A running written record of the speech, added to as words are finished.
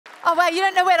Oh, wow, you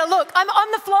don't know where to look. I'm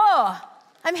on the floor.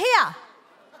 I'm here.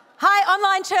 Hi,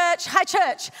 online church. Hi,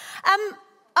 church.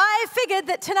 I figured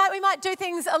that tonight we might do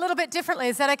things a little bit differently.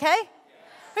 Is that okay?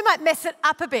 We might mess it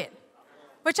up a bit,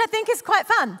 which I think is quite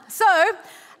fun. So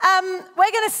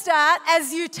we're going to start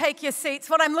as you take your seats.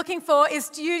 What I'm looking for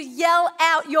is you yell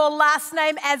out your last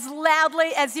name as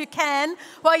loudly as you can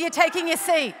while you're taking your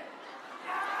seat.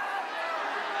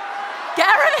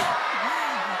 Gary?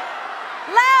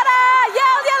 Louder!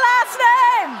 Yell your last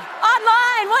name!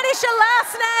 Online, what is your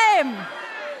last name?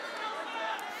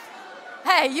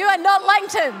 Hey, you are not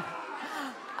Langton.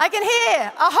 I can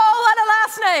hear a whole lot of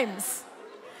last names.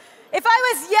 If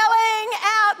I was yelling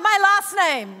out my last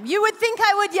name, you would think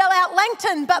I would yell out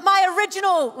Langton, but my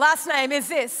original last name is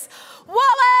this.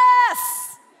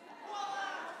 Wallace!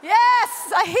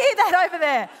 Yes, I hear that over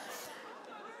there.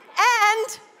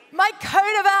 And my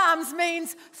coat of arms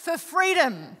means for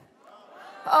freedom.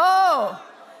 Oh,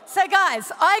 so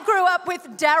guys, I grew up with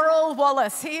Darryl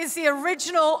Wallace. He is the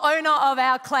original owner of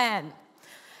our clan.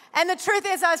 And the truth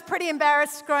is, I was pretty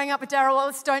embarrassed growing up with Darryl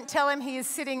Wallace. Don't tell him, he is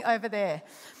sitting over there.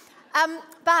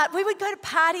 But we would go to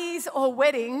parties or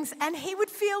weddings, and he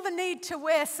would feel the need to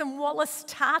wear some Wallace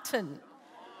tartan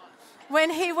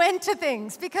when he went to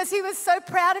things because he was so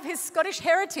proud of his Scottish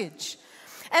heritage.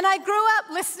 And I grew up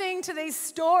listening to these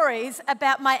stories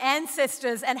about my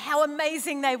ancestors and how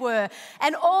amazing they were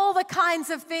and all the kinds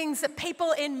of things that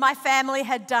people in my family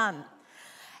had done.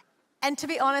 And to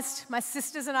be honest, my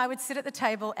sisters and I would sit at the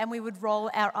table and we would roll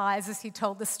our eyes as he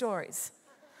told the stories.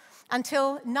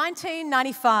 Until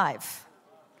 1995,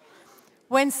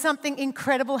 when something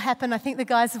incredible happened. I think the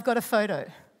guys have got a photo.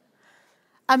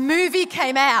 A movie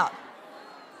came out,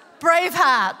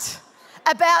 Braveheart,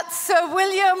 about Sir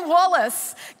William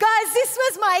Wallace. Guys, this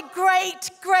was my great,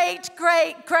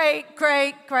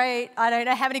 I don't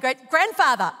know how many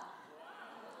great-grandfather.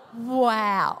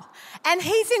 Wow. And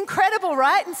he's incredible,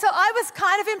 right? And so I was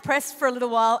kind of impressed for a little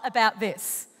while about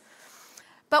this.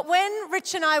 But when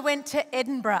Rich and I went to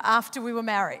Edinburgh after we were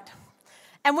married,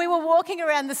 and we were walking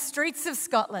around the streets of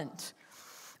Scotland,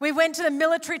 we went to the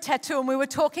military tattoo and we were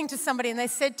talking to somebody and they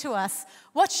said to us,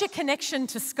 "What's your connection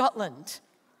to Scotland?"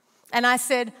 And I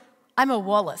said, "I'm a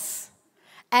Wallace."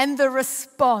 And the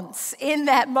response in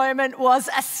that moment was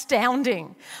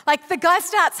astounding. Like the guy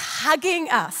starts hugging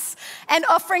us and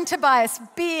offering to buy us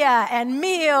beer and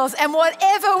meals and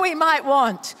whatever we might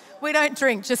want. We don't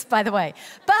drink, just by the way.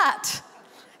 But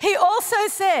he also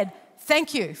said,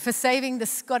 "Thank you for saving the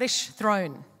Scottish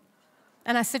throne."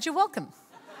 And I said, "You're welcome."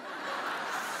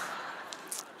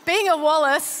 Being a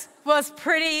Wallace was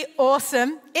pretty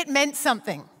awesome. It meant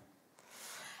something.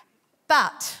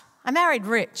 But I married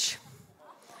Rich,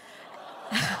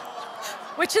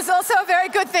 which is also a very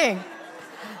good thing.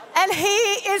 And he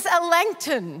is a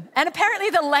Langton. And apparently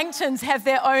the Langtons have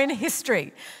their own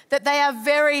history that they are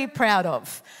very proud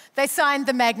of. They signed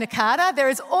the Magna Carta. There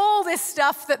is all this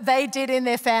stuff that they did in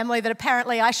their family that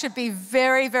apparently I should be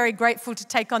very, very grateful to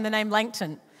take on the name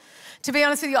Langton. To be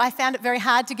honest with you, I found it very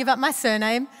hard to give up my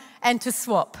surname and to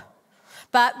swap.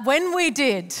 But when we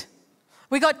did,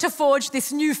 we got to forge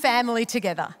this new family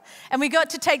together. And we got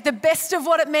to take the best of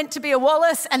what it meant to be a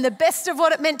Wallace and the best of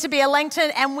what it meant to be a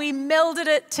Langton, and we melded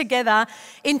it together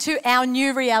into our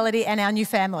new reality and our new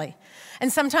family.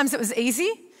 And sometimes it was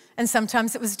easy and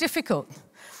sometimes it was difficult.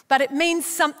 But it means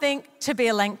something to be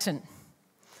a Langton.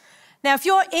 Now, if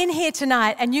you're in here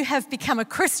tonight and you have become a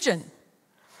Christian,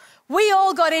 we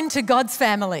all got into God's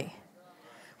family.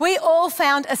 We all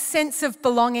found a sense of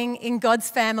belonging in God's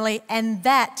family, and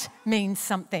that means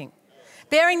something.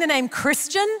 Bearing the name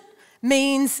Christian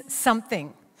means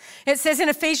something. It says in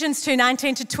Ephesians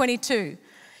 2:19-22,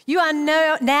 "You are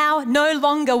now no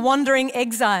longer wandering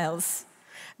exiles.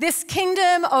 This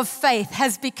kingdom of faith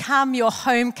has become your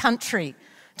home country."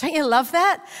 Don't you love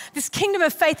that? This kingdom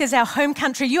of faith is our home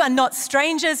country. You are not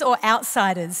strangers or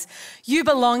outsiders. You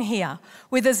belong here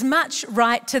with as much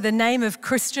right to the name of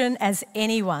Christian as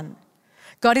anyone.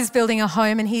 God is building a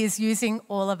home and he is using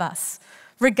all of us,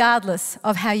 regardless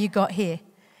of how you got here,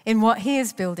 in what he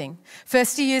is building.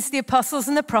 First he used the apostles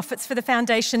and the prophets for the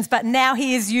foundations, but now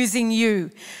he is using you,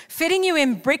 fitting you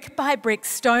in brick by brick,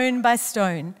 stone by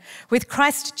stone, with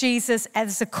Christ Jesus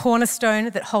as the cornerstone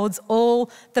that holds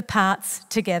all the parts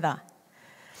together.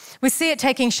 We see it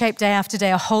taking shape day after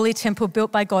day, a holy temple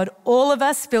built by God, all of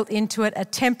us built into it, a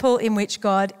temple in which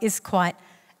God is quite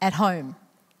at home.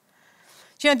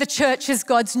 Do you know, the church is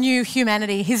God's new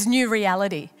humanity, his new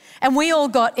reality, and we all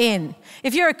got in.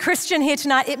 If you're a Christian here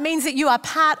tonight, it means that you are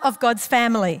part of God's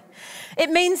family. It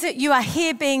means that you are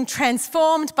here being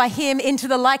transformed by him into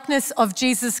the likeness of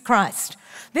Jesus Christ.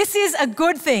 This is a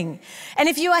good thing. And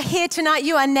if you are here tonight,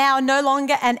 you are now no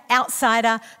longer an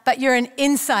outsider, but you're an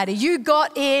insider. You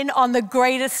got in on the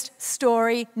greatest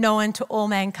story known to all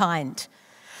mankind.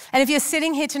 And if you're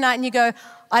sitting here tonight and you go,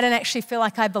 I don't actually feel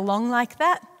like I belong like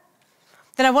that,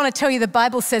 then I want to tell you the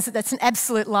Bible says that that's an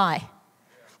absolute lie.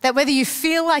 That whether you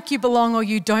feel like you belong or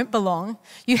you don't belong,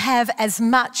 you have as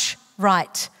much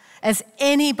right as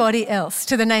anybody else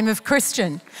to the name of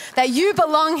Christian. That you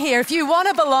belong here. If you want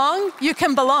to belong, you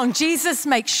can belong. Jesus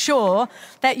makes sure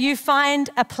that you find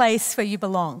a place where you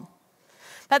belong.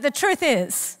 But the truth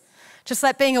is, just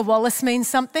like being a Wallace means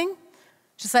something,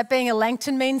 just like being a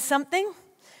Langton means something,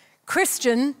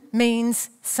 Christian means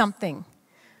something.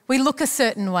 We look a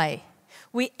certain way.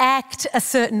 We act a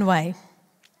certain way.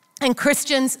 And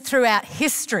Christians throughout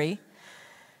history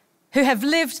who have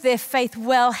lived their faith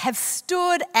well have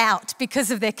stood out because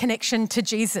of their connection to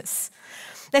Jesus.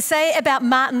 They say about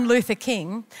Martin Luther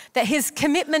King that his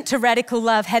commitment to radical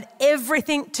love had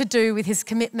everything to do with his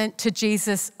commitment to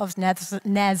Jesus of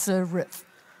Nazareth.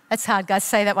 That's hard, guys.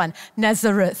 Say that one.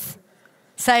 Nazareth.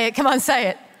 Say it. Come on, say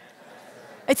it.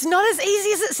 It's not as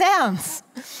easy as it sounds.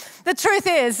 The truth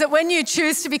is that when you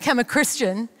choose to become a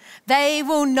Christian, they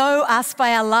will know us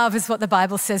by our love, is what the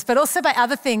Bible says, but also by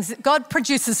other things. God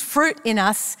produces fruit in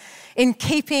us in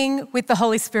keeping with the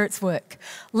Holy Spirit's work.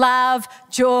 Love,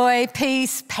 joy,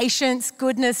 peace, patience,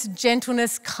 goodness,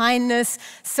 gentleness, kindness,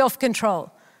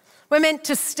 self-control. We're meant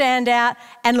to stand out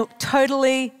and look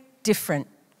totally different.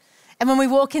 And when we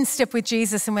walk in step with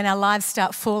Jesus and when our lives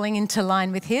start falling into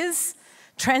line with His,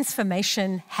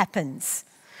 transformation happens.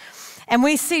 And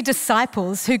we see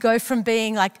disciples who go from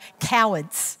being like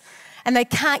cowards and they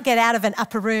can't get out of an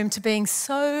upper room to being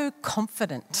so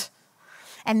confident.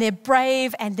 And they're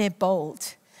brave and they're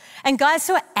bold. And guys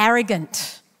who are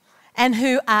arrogant and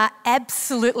who are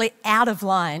absolutely out of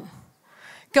line,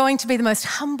 going to be the most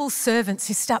humble servants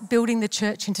who start building the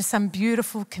church into some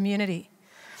beautiful community.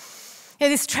 Yeah,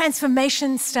 this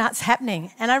transformation starts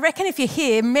happening. And I reckon if you're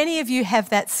here, many of you have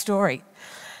that story.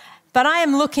 But I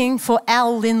am looking for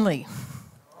Al Lindley.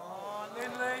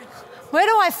 Where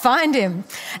do I find him?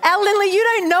 Al Lindley, you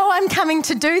don't know I'm coming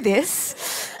to do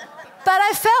this, but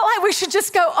I felt like we should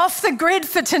just go off the grid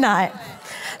for tonight.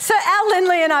 So Al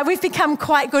Lindley and I, we've become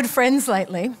quite good friends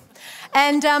lately.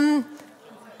 And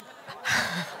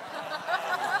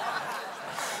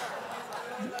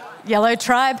Yellow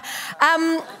Tribe.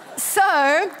 I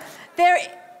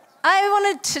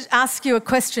wanted to ask you a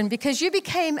question because you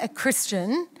became a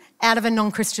Christian out of a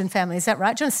non-Christian family. Is that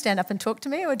right? Do you want to stand up and talk to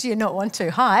me or do you not want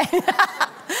to? Hi.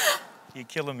 You're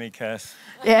killing me, Cass.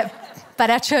 Yeah,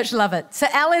 but our church love it. So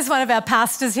Al is one of our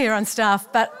pastors here on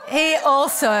staff, but he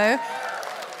also,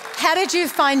 how did you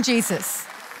find Jesus?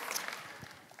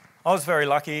 I was very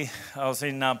lucky. I was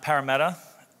in Parramatta.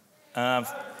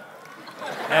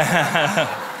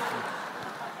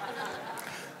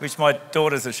 Which my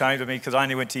daughter's ashamed of me because I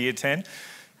only went to year 10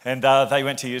 and they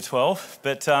went to year 12.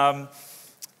 But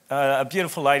a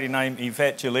beautiful lady named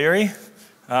Yvette Giulieri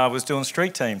was doing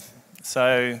street team.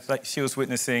 So she was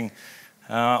witnessing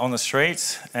on the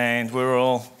streets and we were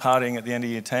all partying at the end of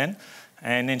year 10.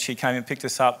 And then she came and picked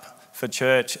us up for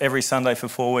church every Sunday for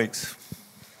 4 weeks.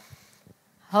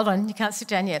 Hold on, you can't sit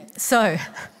down yet. So,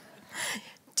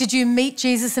 did you meet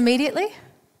Jesus immediately?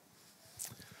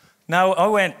 No, I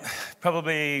went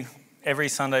probably every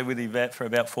Sunday with Yvette for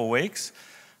about 4 weeks.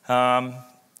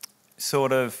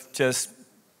 Sort of just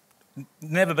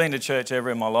never been to church ever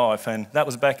in my life, and that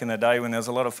was back in the day when there was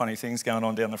a lot of funny things going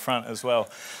on down the front as well.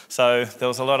 So there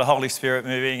was a lot of Holy Spirit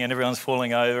moving and everyone's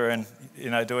falling over and, you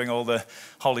know, doing all the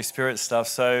Holy Spirit stuff.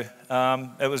 So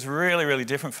it was really, really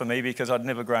different for me because I'd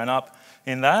never grown up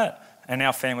in that and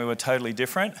our family were totally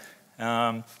different.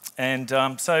 So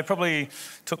it probably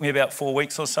took me about 4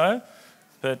 weeks or so.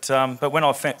 But when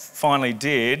I finally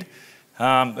did,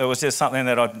 it was just something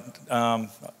that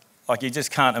like you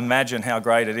just can't imagine how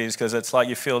great it is because it's like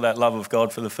you feel that love of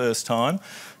God for the first time,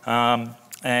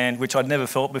 and which I'd never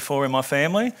felt before in my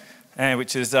family, and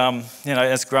which is, you know,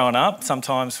 as growing up,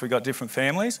 sometimes we got different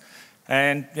families,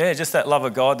 and yeah, just that love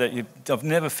of God that I've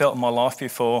never felt in my life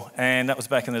before, and that was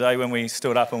back in the day when we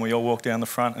stood up and we all walked down the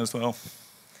front as well.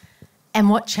 And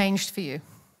what changed for you?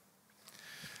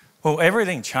 Well,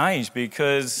 everything changed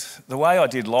because the way I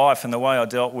did life and the way I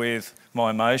dealt with my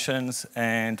emotions,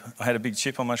 and I had a big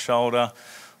chip on my shoulder.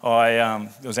 I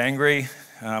was angry.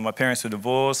 My parents were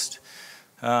divorced.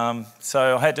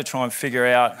 So I had to try and figure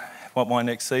out what my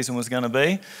next season was going to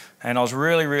be. And I was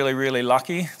really, really, really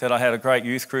lucky that I had a great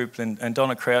youth group, and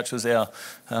Donna Crouch was our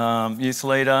youth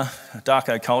leader.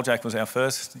 Darko Koljak was our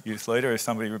first youth leader, if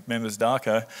somebody remembers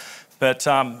Darko. But,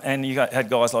 and you had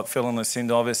guys like Phil and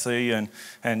Lucinda, obviously, and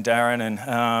Darren,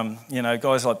 and, you know,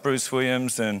 guys like Bruce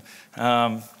Williams and,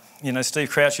 you know,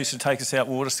 Steve Crouch used to take us out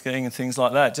water skiing and things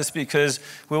like that, just because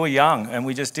we were young and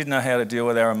we just didn't know how to deal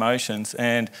with our emotions.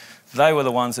 And they were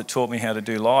the ones that taught me how to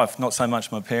do life, not so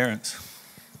much my parents.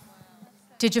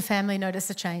 Did your family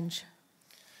notice a change?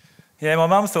 Yeah, my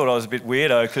mum thought I was a bit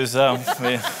weirdo because I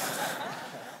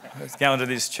was going to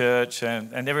this church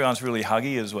and everyone's really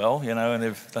huggy as well, you know, and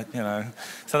you know,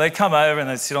 so they come over and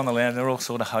they sit on the lounge and they're all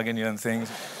sort of hugging you and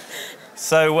things.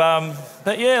 So,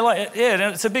 but yeah,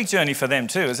 it's a big journey for them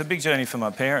too. It's a big journey for my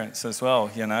parents as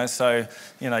well, you know. So,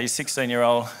 you know, your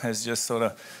 16-year-old has just sort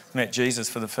of met Jesus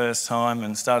for the first time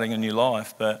and starting a new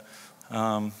life. But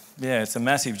yeah, it's a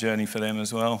massive journey for them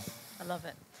as well. I love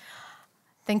it.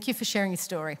 Thank you for sharing your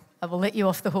story. I will let you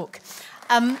off the hook.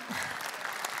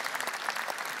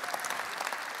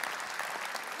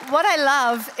 What I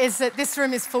love is that this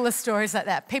room is full of stories like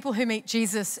that. People who meet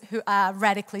Jesus who are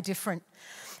radically different.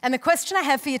 And the question I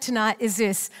have for you tonight is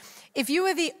this. If you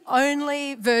were the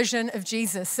only version of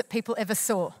Jesus that people ever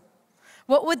saw,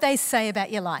 what would they say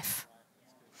about your life?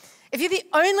 If you're the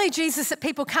only Jesus that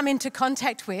people come into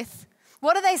contact with,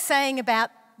 what are they saying about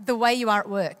the way you are at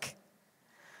work?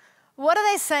 What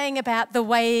are they saying about the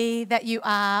way that you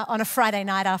are on a Friday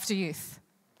night after youth?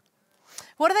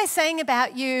 What are they saying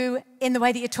about you in the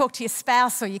way that you talk to your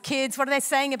spouse or your kids? What are they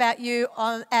saying about you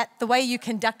at the way you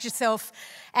conduct yourself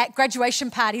at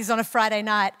graduation parties on a Friday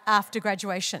night after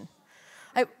graduation?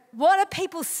 What are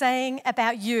people saying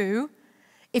about you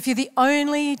if you're the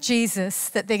only Jesus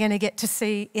that they're going to get to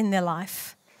see in their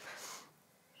life?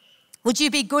 Would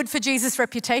you be good for Jesus'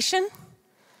 reputation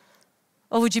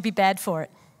or would you be bad for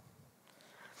it?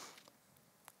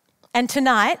 And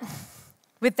tonight,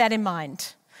 with that in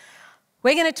mind,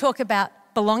 we're going to talk about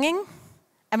belonging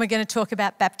and we're going to talk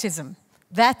about baptism.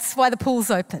 That's why the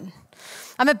pool's open.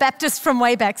 I'm a Baptist from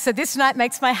way back, so this night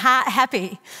makes my heart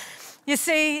happy. You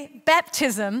see,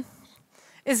 baptism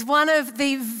is one of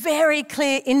the very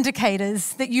clear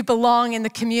indicators that you belong in the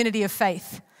community of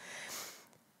faith.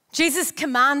 Jesus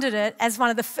commanded it as one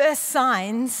of the first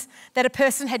signs that a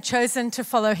person had chosen to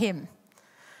follow him.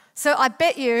 So I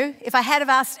bet you, if I had have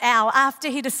asked Al after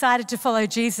he decided to follow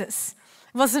Jesus,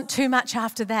 it wasn't too much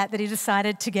after that he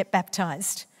decided to get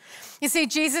baptized. You see,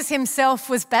 Jesus himself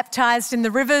was baptized in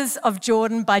the rivers of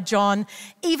Jordan by John,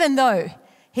 even though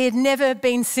he had never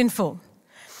been sinful.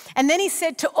 And then he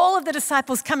said to all of the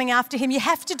disciples coming after him, you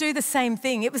have to do the same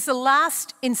thing. It was the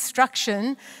last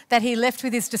instruction that he left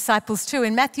with his disciples too.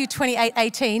 In Matthew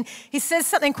 28:18, he says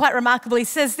something quite remarkable. He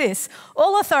says this,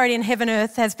 all authority in heaven and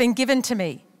earth has been given to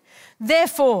me.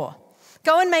 Therefore,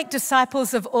 go and make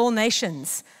disciples of all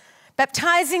nations,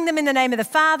 baptizing them in the name of the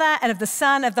Father and of the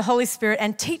Son and of the Holy Spirit,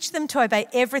 and teach them to obey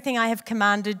everything I have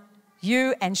commanded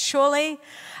you, and surely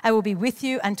I will be with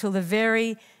you until the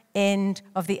very end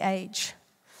of the age.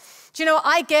 Do you know,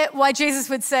 I get why Jesus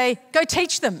would say, go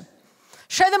teach them.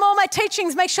 Show them all my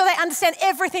teachings, make sure they understand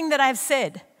everything that I've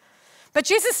said. But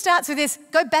Jesus starts with this,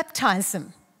 go baptize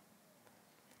them.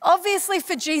 Obviously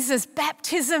for Jesus,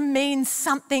 baptism means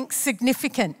something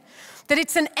significant, that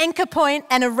it's an anchor point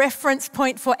and a reference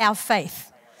point for our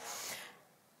faith.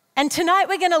 And tonight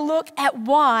we're going to look at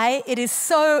why it is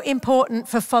so important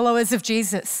for followers of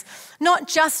Jesus, not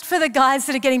just for the guys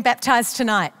that are getting baptized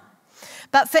tonight,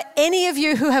 but for any of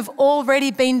you who have already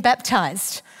been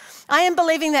baptized. I am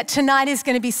believing that tonight is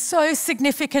going to be so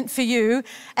significant for you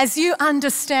as you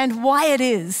understand why it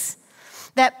is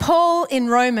that Paul in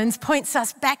Romans points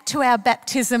us back to our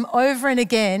baptism over and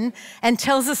again and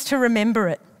tells us to remember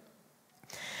it.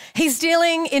 He's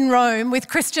dealing in Rome with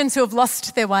Christians who have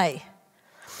lost their way.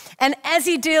 And as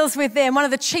he deals with them, one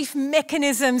of the chief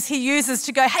mechanisms he uses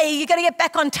to go, hey, you got to get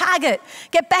back on target,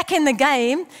 get back in the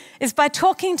game, is by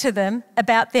talking to them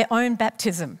about their own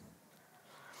baptism.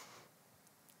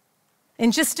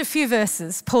 In just a few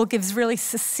verses, Paul gives really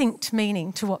succinct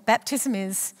meaning to what baptism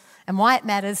is and why it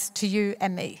matters to you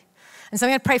and me. And so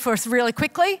I'm going to pray for us really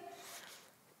quickly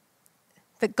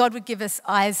that God would give us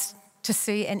eyes to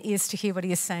see and ears to hear what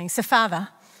he is saying. So Father,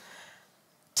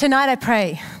 tonight I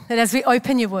pray that as we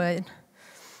open your word,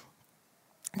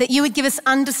 that you would give us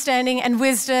understanding and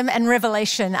wisdom and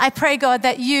revelation. I pray, God,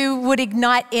 that you would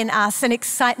ignite in us an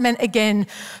excitement again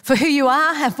for who you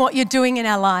are and what you're doing in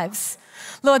our lives.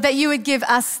 Lord, that you would give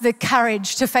us the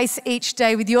courage to face each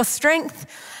day with your strength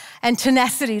and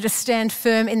tenacity to stand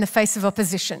firm in the face of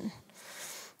opposition.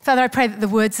 Father, I pray that the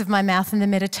words of my mouth and the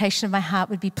meditation of my heart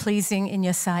would be pleasing in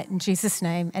your sight, in Jesus'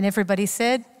 name. And everybody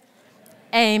said,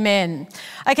 Amen.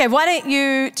 Okay, why don't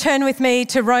you turn with me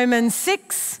to Romans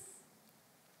 6?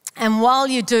 And while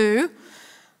you do,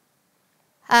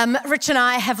 Rich and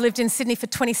I have lived in Sydney for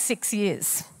 26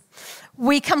 years.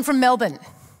 We come from Melbourne,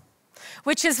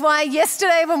 which is why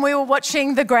yesterday when we were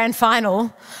watching the grand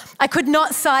final, I could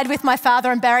not side with my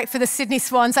father and barrack for the Sydney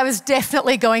Swans. I was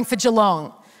definitely going for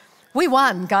Geelong. We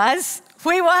won, guys.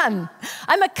 We won.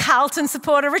 I'm a Carlton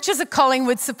supporter. Rich is a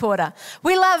Collingwood supporter.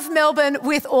 We love Melbourne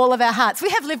with all of our hearts. We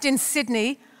have lived in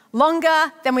Sydney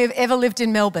longer than we have ever lived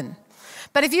in Melbourne.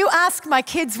 But if you ask my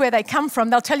kids where they come from,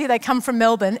 they'll tell you they come from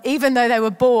Melbourne, even though they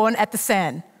were born at the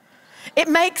Sand. It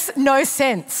makes no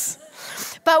sense.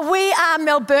 But we are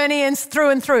Melburnians through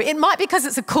and through. It might be because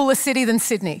it's a cooler city than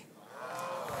Sydney.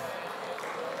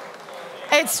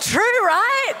 It's true,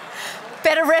 right?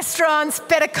 Better restaurants,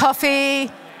 better coffee,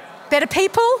 better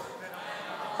people?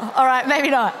 All right, maybe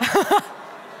not.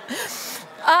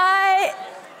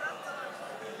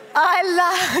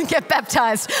 I love, get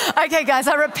baptized. Okay, guys,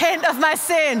 I repent of my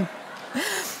sin.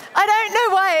 I don't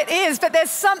know why it is, but there's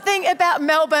something about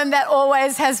Melbourne that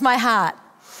always has my heart.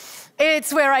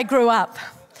 It's where I grew up.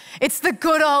 It's the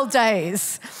good old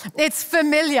days. It's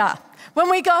familiar. When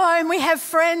we go home, we have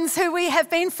friends who we have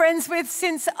been friends with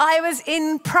since I was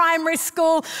in primary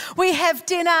school. We have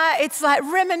dinner. It's like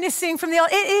reminiscing from the old.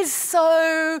 It is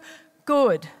so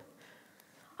good.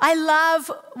 I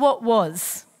love what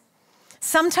was.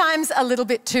 Sometimes a little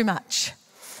bit too much.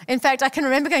 In fact, I can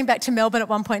remember going back to Melbourne at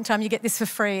one point in time. You get this for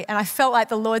free. And I felt like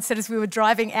the Lord said as we were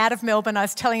driving out of Melbourne, I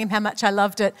was telling him how much I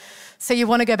loved it. So you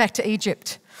want to go back to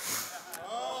Egypt?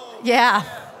 Yeah.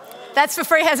 That's for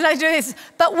free, has nothing to do with this.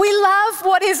 But we love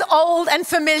what is old and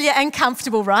familiar and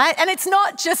comfortable, right? And it's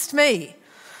not just me.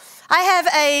 I have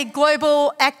a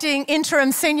global acting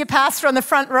interim senior pastor on the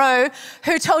front row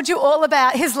who told you all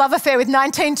about his love affair with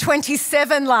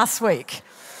 1927 last week.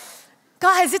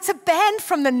 Guys, it's a band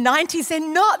from the 90s. They're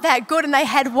not that good and they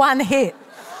had one hit.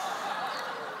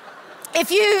 If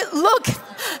you look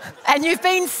and you've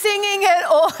been singing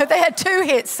it, or they had 2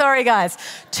 hits. Sorry, guys,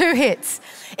 2 hits.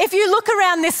 If you look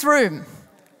around this room,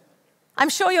 I'm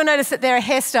sure you'll notice that there are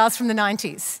hairstyles from the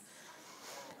 90s.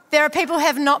 There are people who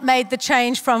have not made the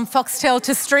change from Foxtel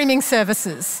to streaming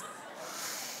services.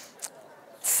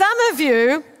 Some of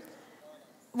you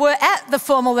were at the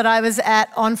formal that I was at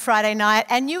on Friday night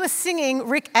and you were singing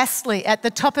Rick Astley at the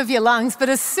top of your lungs, but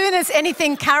as soon as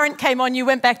anything current came on, you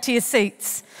went back to your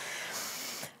seats.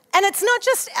 And it's not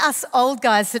just us old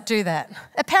guys that do that.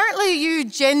 Apparently you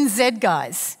Gen Z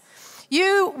guys,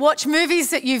 you watch movies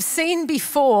that you've seen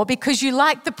before because you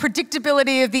like the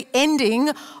predictability of the ending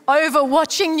over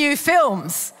watching new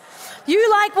films. You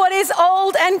like what is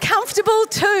old and comfortable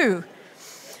too.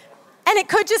 And it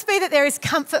could just be that there is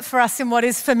comfort for us in what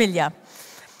is familiar.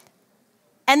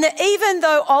 And that even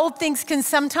though old things can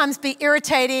sometimes be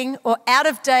irritating or out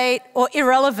of date or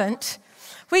irrelevant,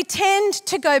 we tend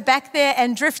to go back there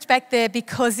and drift back there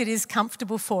because it is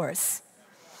comfortable for us.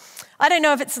 I don't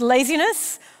know if it's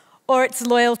laziness or it's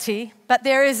loyalty, but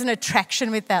there is an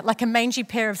attraction with that, like a mangy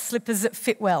pair of slippers that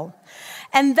fit well.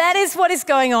 And that is what is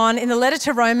going on in the letter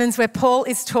to Romans, where Paul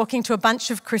is talking to a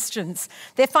bunch of Christians.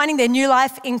 They're finding their new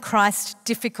life in Christ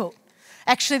difficult.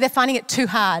 Actually, they're finding it too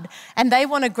hard, and they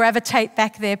want to gravitate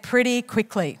back there pretty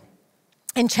quickly.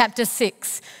 In chapter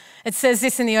 6, it says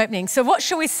this in the opening. So what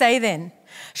shall we say then?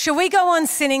 Shall we go on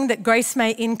sinning that grace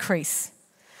may increase?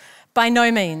 By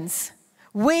no means.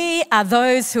 We are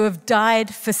those who have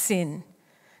died for sin.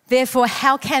 Therefore,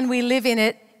 how can we live in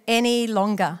it any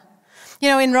longer? You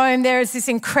know, in Rome, there is this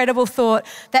incredible thought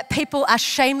that people are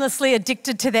shamelessly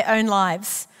addicted to their own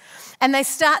lives. And they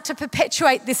start to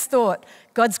perpetuate this thought,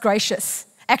 God's gracious.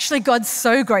 Actually, God's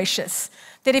so gracious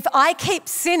that if I keep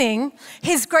sinning,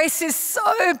 his grace is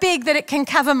so big that it can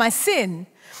cover my sin.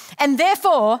 And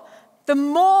therefore, the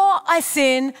more I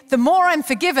sin, the more I'm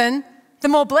forgiven, the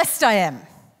more blessed I am.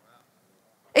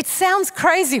 It sounds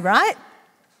crazy, right?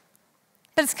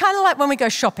 But it's kind of like when we go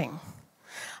shopping.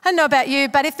 I don't know about you,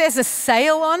 but if there's a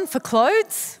sale on for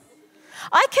clothes,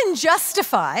 I can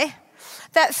justify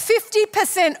that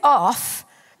 50% off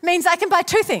means I can buy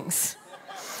 2 things.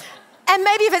 And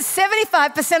maybe if it's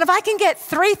 75%, if I can get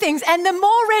 3 things, and the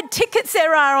more red tickets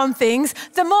there are on things,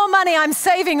 the more money I'm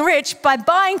saving Rich by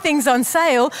buying things on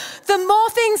sale, the more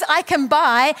things I can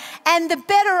buy and the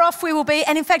better off we will be.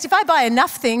 And in fact, if I buy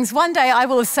enough things, one day I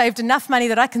will have saved enough money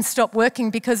that I can stop working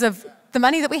because of the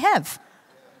money that we have.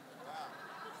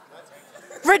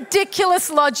 Ridiculous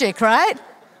logic, right?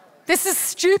 This is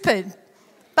stupid.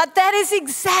 But that is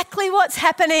exactly what's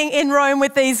happening in Rome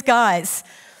with these guys.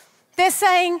 They're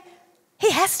saying, he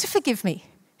has to forgive me.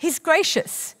 He's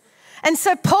gracious. And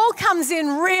so Paul comes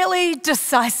in really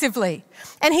decisively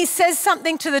and he says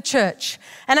something to the church.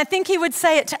 And I think he would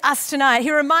say it to us tonight.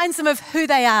 He reminds them of who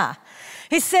they are.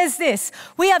 He says this,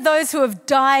 we are those who have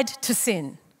died to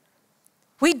sin.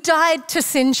 We died to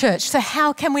sin, church, so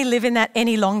how can we live in that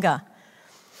any longer?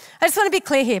 I just want to be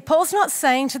clear here. Paul's not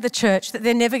saying to the church that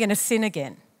they're never going to sin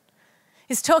again.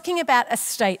 He's talking about a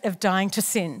state of dying to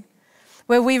sin,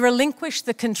 where we relinquish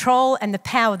the control and the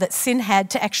power that sin had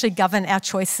to actually govern our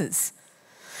choices.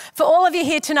 For all of you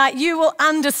here tonight, you will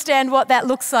understand what that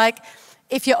looks like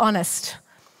if you're honest.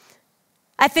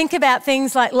 I think about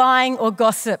things like lying or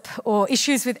gossip or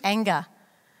issues with anger,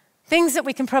 things that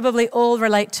we can probably all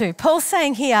relate to. Paul's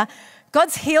saying here,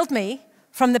 God's healed me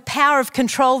from the power of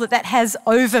control that has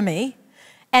over me,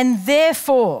 and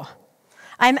therefore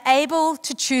I'm able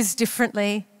to choose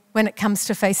differently when it comes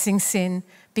to facing sin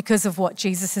because of what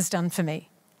Jesus has done for me.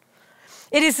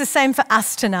 It is the same for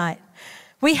us tonight.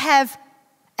 We have,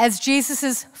 as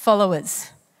Jesus'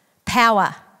 followers,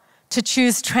 power to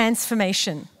choose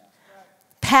transformation.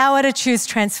 Power to choose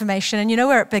transformation. And you know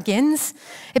where it begins?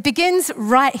 It begins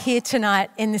right here tonight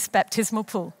in this baptismal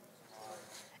pool.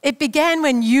 It began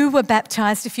when you were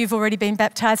baptized, if you've already been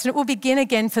baptized, and it will begin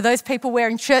again for those people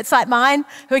wearing shirts like mine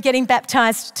who are getting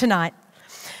baptized tonight.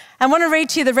 I want to read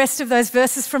to you the rest of those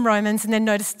verses from Romans and then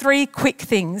notice 3 quick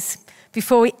things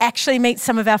before we actually meet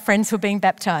some of our friends who are being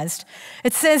baptized.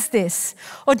 It says this,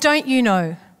 or don't you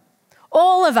know,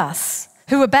 all of us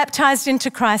who were baptized into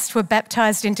Christ were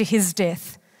baptized into his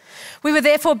death. We were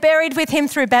therefore buried with him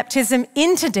through baptism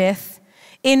into death,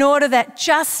 in order that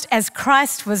just as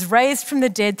Christ was raised from the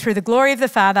dead through the glory of the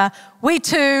Father, we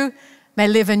too may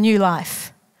live a new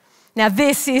life. Now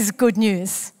this is good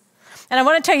news. And I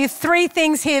want to tell you 3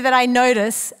 things here that I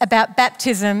notice about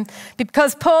baptism,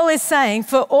 because Paul is saying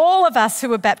for all of us who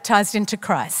were baptized into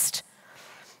Christ.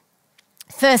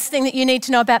 First thing that you need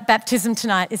to know about baptism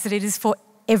tonight is that it is for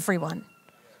everyone.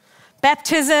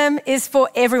 Baptism is for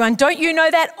everyone. Don't you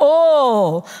know that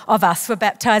all of us were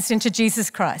baptized into Jesus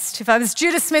Christ? If I was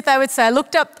Judah Smith, I would say, I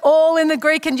looked up all in the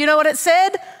Greek, and do you know what it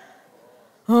said?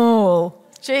 Oh,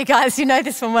 gee, guys, you know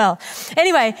this one well.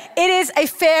 Anyway, it is a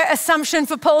fair assumption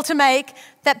for Paul to make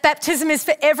that baptism is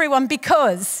for everyone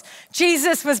because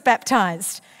Jesus was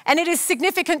baptized. And it is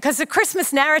significant because the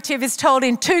Christmas narrative is told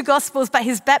in 2 Gospels, but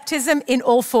his baptism in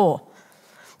all 4.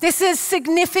 This is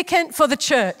significant for the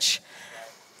church.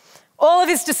 All of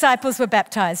his disciples were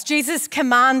baptized. Jesus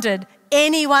commanded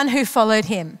anyone who followed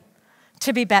him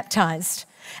to be baptized.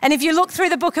 And if you look through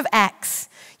the book of Acts,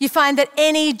 you find that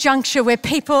any juncture where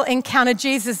people encounter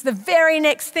Jesus, the very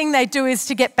next thing they do is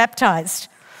to get baptized.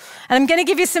 And I'm going to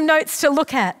give you some notes to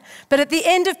look at. But at the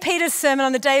end of Peter's sermon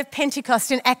on the day of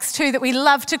Pentecost in Acts 2 that we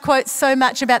love to quote so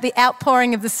much about the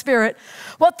outpouring of the Spirit,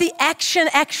 what the action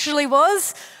actually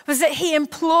was that he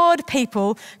implored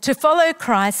people to follow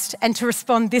Christ and to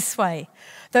respond this way.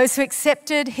 Those who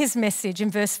accepted his message in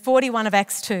verse 41 of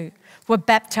Acts 2 were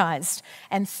baptized,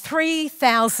 and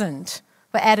 3,000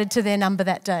 were added to their number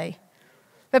that day.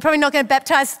 We're probably not going to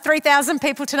baptize 3,000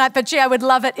 people tonight, but gee, I would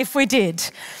love it if we did.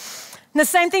 And the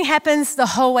same thing happens the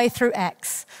whole way through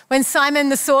Acts. When Simon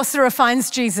the sorcerer finds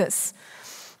Jesus,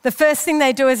 the first thing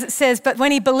they do is it says, but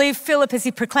when he believed Philip as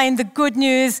he proclaimed the good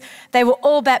news, they were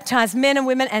all baptized, men and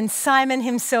women, and Simon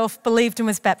himself believed and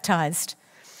was baptized.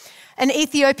 An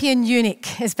Ethiopian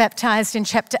eunuch is baptized in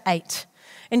chapter 8.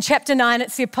 In chapter 9,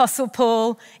 it's the Apostle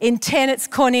Paul. In 10, it's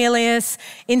Cornelius.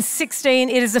 In 16,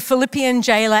 it is a Philippian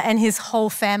jailer and his whole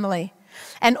family.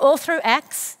 And all through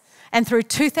Acts and through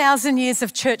 2,000 years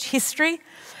of church history,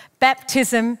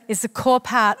 baptism is the core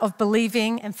part of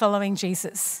believing and following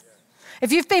Jesus.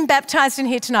 If you've been baptized in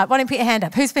here tonight, why don't you put your hand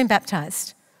up? Who's been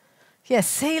baptized? Yes,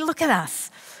 see, look at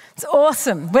us. It's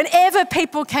awesome. Whenever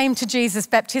people came to Jesus,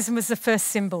 baptism was the first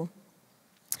symbol.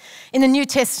 In the New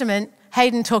Testament,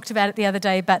 Hayden talked about it the other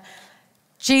day, but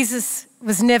Jesus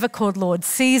was never called Lord.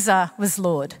 Caesar was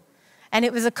Lord. And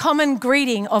it was a common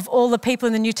greeting of all the people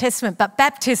in the New Testament, but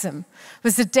baptism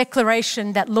was the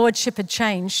declaration that lordship had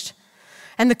changed.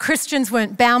 And the Christians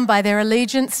weren't bound by their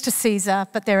allegiance to Caesar,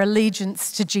 but their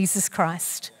allegiance to Jesus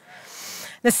Christ.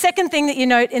 The second thing that you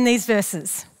note in these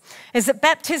verses is that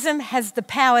baptism has the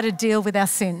power to deal with our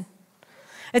sin.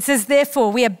 It says,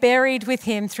 therefore, we are buried with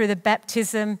him through the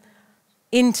baptism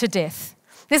into death.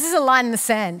 This is a line in the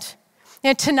sand.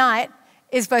 You know, tonight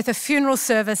is both a funeral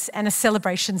service and a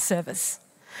celebration service.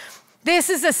 This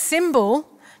is a symbol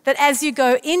that as you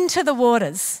go into the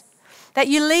waters, that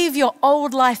you leave your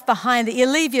old life behind, that you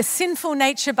leave your sinful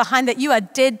nature behind, that you are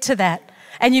dead to that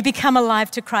and you become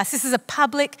alive to Christ. This is a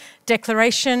public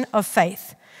declaration of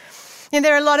faith. You know,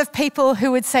 there are a lot of people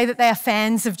who would say that they are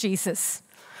fans of Jesus.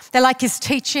 They like his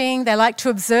teaching, they like to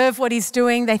observe what he's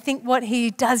doing, they think what he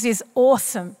does is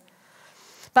awesome.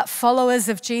 But followers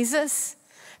of Jesus,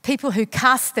 people who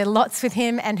cast their lots with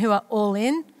him and who are all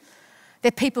in.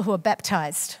 They're people who are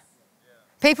baptized.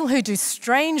 People who do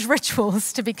strange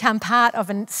rituals to become part of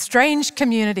a strange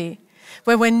community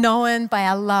where we're known by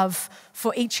our love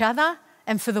for each other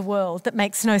and for the world that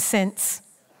makes no sense.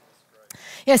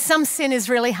 Some sin is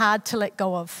really hard to let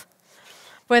go of.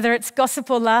 Whether it's gossip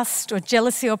or lust or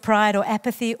jealousy or pride or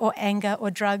apathy or anger or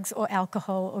drugs or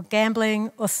alcohol or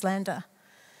gambling or slander.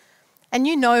 And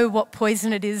you know what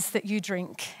poison it is that you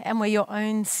drink and where your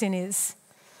own sin is.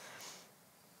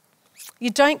 You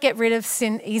don't get rid of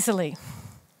sin easily.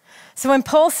 So when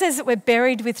Paul says that we're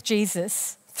buried with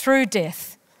Jesus through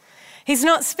death, he's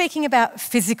not speaking about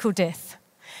physical death.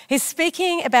 He's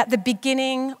speaking about the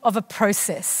beginning of a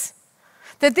process.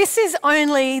 That this is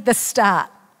only the start.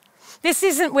 This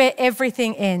isn't where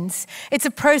everything ends. It's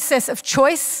a process of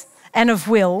choice and of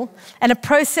will, and a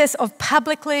process of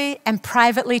publicly and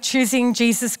privately choosing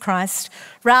Jesus Christ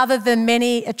rather than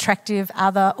many attractive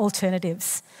other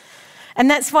alternatives. And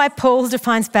that's why Paul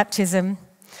defines baptism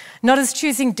not as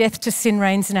choosing death to sin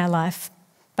reigns in our life,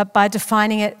 but by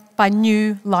defining it by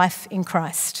new life in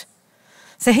Christ.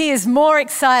 So he is more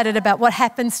excited about what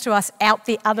happens to us out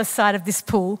the other side of this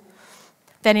pool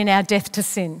than in our death to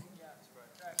sin.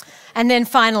 And then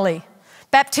finally,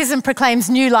 baptism proclaims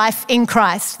new life in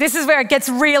Christ. This is where it gets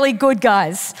really good,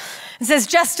 guys. It says,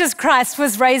 just as Christ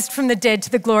was raised from the dead to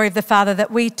the glory of the Father,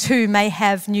 that we too may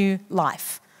have new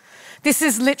life. This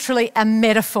is literally a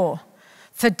metaphor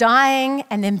for dying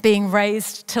and then being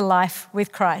raised to life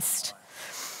with Christ.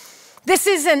 This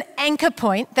is an anchor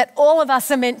point that all of us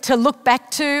are meant to look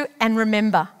back to and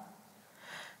remember.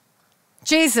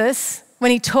 Jesus,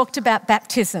 when he talked about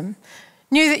baptism,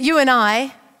 knew that you and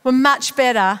I were much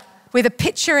better with a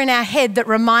picture in our head that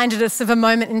reminded us of a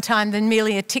moment in time than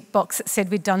merely a tick box that said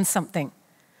we'd done something.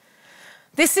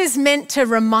 This is meant to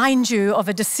remind you of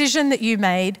a decision that you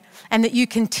made and that you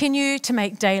continue to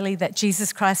make daily, that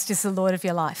Jesus Christ is the Lord of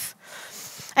your life.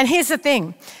 And here's the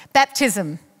thing,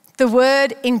 baptism, the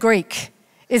word in Greek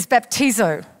is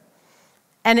baptizo.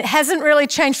 And it hasn't really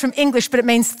changed from English, but it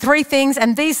means three things,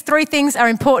 and these three things are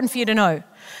important for you to know.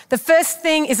 The first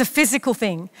thing is a physical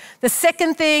thing. The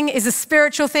second thing is a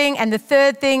spiritual thing. And the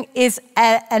third thing is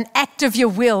an act of your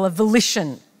will, a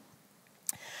volition.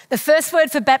 The first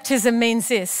word for baptism means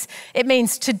this. It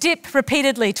means to dip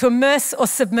repeatedly, to immerse or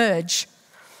submerge.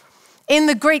 In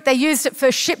the Greek, they used it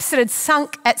for ships that had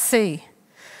sunk at sea.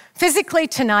 Physically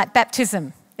tonight,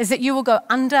 baptism is that you will go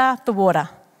under the water,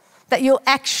 that you'll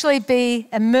actually be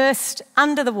immersed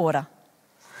under the water.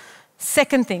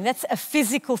 Second thing, that's a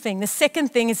physical thing. The second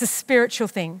thing is a spiritual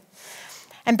thing.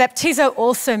 And baptizo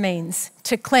also means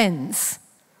to cleanse,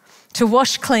 to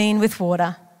wash clean with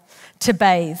water, to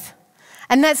bathe.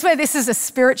 And that's where this is a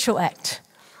spiritual act.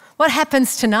 What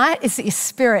happens tonight is that your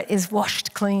spirit is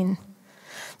washed clean.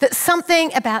 That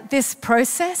something about this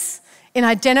process, in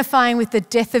identifying with the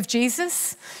death of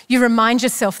Jesus, you remind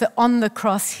yourself that on the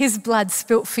cross, his blood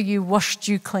spilt for you, washed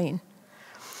you clean.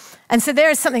 And so there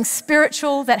is something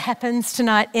spiritual that happens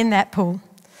tonight in that pool.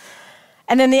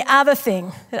 And then the other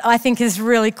thing that I think is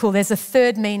really cool, there's a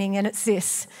third meaning, and it's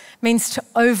this. It means to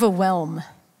overwhelm.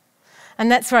 And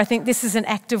that's where I think this is an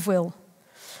act of will.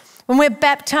 When we're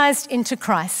baptized into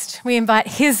Christ, we invite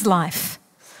his life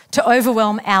to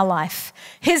overwhelm our life,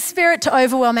 his spirit to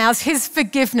overwhelm ours, his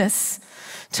forgiveness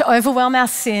to overwhelm our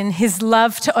sin, his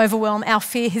love to overwhelm our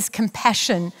fear, his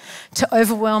compassion to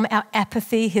overwhelm our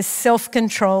apathy, his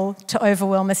self-control to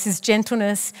overwhelm us, his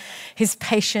gentleness, his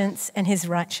patience, and his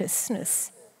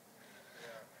righteousness.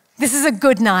 This is a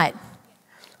good night.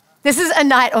 This is a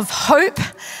night of hope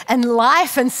and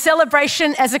life and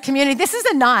celebration as a community. This is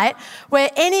a night where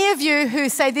any of you who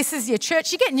say this is your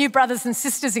church, you get new brothers and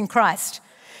sisters in Christ.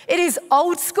 It is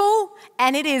old school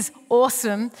and it is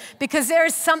awesome because there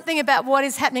is something about what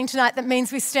is happening tonight that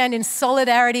means we stand in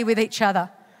solidarity with each other.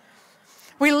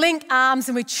 We link arms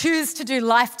and we choose to do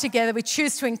life together. We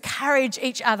choose to encourage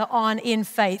each other on in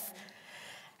faith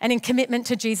and in commitment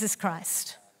to Jesus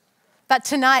Christ. But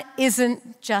tonight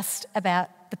isn't just about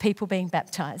the people being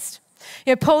baptized.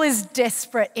 Paul is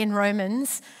desperate in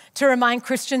Romans to remind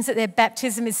Christians that their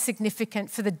baptism is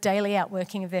significant for the daily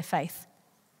outworking of their faith.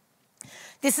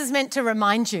 This is meant to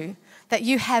remind you that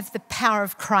you have the power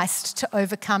of Christ to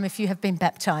overcome if you have been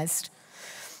baptized.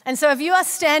 And so if you are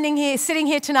standing here, sitting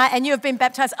here tonight and you have been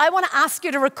baptized, I want to ask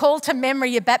you to recall to memory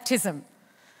your baptism.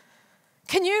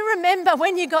 Can you remember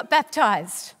when you got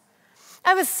baptized?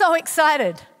 I was so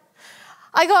excited.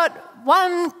 I got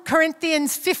 1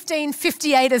 Corinthians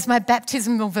 15:58 as my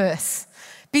baptismal verse.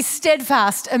 Be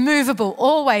steadfast, immovable,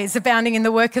 always abounding in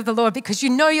the work of the Lord, because you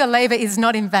know your labor is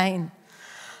not in vain.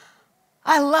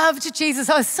 I loved Jesus.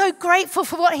 I was so grateful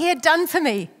for what he had done for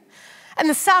me. And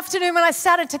this afternoon when I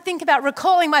started to think about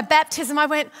recalling my baptism, I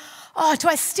went, oh, do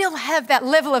I still have that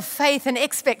level of faith and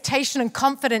expectation and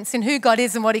confidence in who God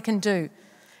is and what he can do?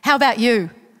 How about you?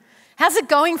 How's it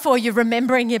going for you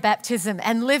remembering your baptism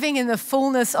and living in the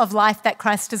fullness of life that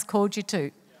Christ has called you to?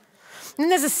 And then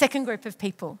there's a second group of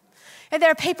people. And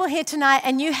there are people here tonight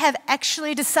and you have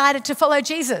actually decided to follow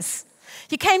Jesus.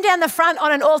 You came down the front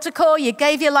on an altar call, you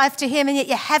gave your life to him, and yet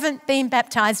you haven't been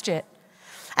baptized yet.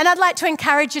 And I'd like to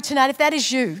encourage you tonight, if that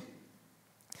is you,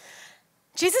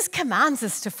 Jesus commands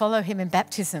us to follow him in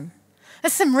baptism.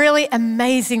 There's some really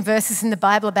amazing verses in the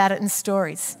Bible about it and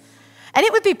stories. And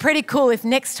it would be pretty cool if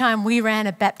next time we ran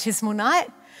a baptismal night,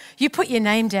 you put your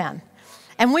name down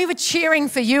and we were cheering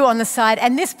for you on the side.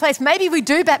 And this place, maybe we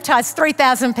do baptize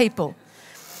 3,000 people,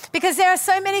 because there are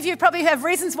so many of you probably who have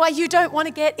reasons why you don't want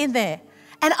to get in there.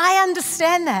 And I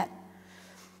understand that.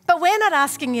 But we're not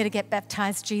asking you to get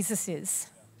baptized, Jesus is.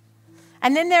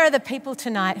 And then there are the people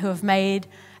tonight who have made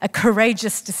a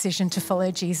courageous decision to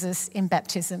follow Jesus in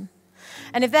baptism.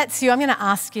 And if that's you, I'm going to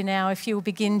ask you now if you'll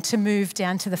begin to move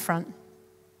down to the front.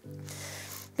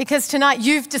 Because tonight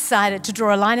you've decided to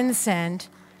draw a line in the sand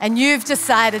and you've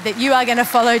decided that you are going to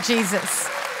follow Jesus.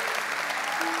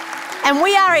 And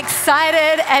we are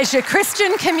excited as your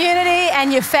Christian community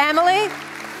and your family.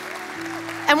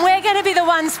 And we're going to be the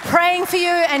ones praying for you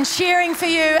and cheering for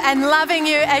you and loving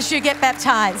you as you get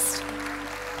baptized.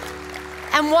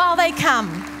 And while they come,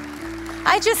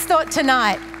 I just thought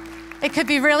tonight it could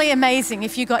be really amazing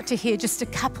if you got to hear just a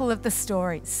couple of the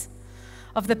stories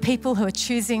of the people who are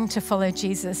choosing to follow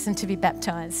Jesus and to be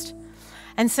baptized.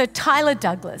 And so Tyler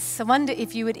Douglas, I wonder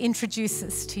if you would introduce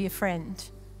us to your friend.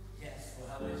 Yes,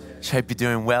 well, hello, church. Hope you're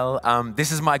doing well.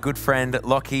 This is my good friend,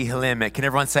 Lockie Halem. Can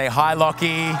everyone say hi,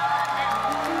 Lockie?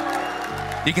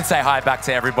 You can say hi back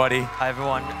to everybody. Hi,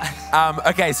 everyone.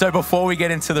 Okay, so before we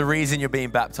get into the reason you're being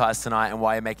baptized tonight and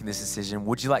why you're making this decision,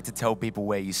 would you like to tell people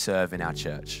where you serve in our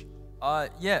church?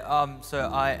 So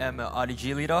I am an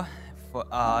RDG leader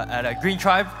at a Green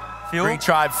Tribe Fuel. Green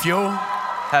Tribe Fuel.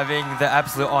 Having the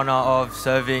absolute honor of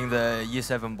serving the Year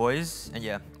 7 boys, and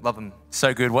yeah, love them.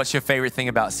 So good. What's your favorite thing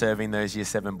about serving those Year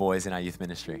 7 boys in our youth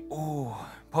ministry? Ooh,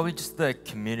 probably just the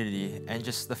community and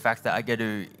just the fact that I get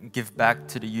to give back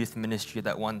to the youth ministry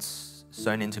that once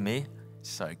sown into me.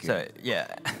 So good. So,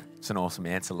 yeah. It's an awesome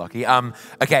answer, Lockie.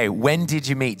 Okay, when did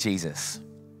you meet Jesus?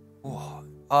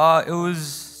 I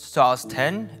was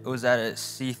 10. It was at a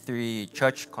C3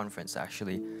 church conference,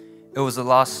 actually. It was the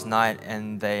last night,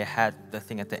 and they had the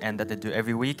thing at the end that they do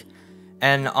every week.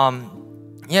 And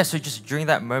so just during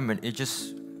that moment, it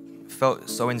just felt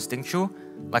so instinctual.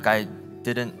 Like I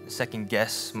didn't second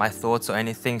guess my thoughts or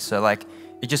anything. So like,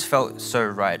 it just felt so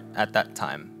right at that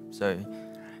time. So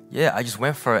yeah, I just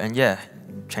went for it, and yeah,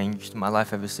 changed my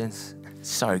life ever since.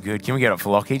 So good. Can we get up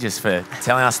for Lockie just for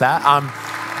telling us that?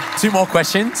 2 more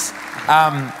questions.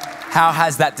 How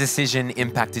has that decision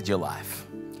impacted your life?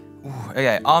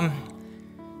 Okay.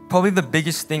 Probably the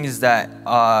biggest thing is that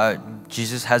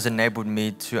Jesus has enabled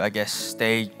me to, I guess,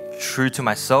 stay true to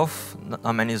myself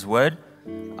and His word.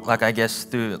 Like, I guess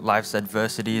through life's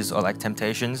adversities or like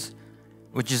temptations,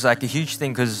 which is like a huge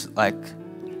thing because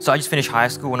so I just finished high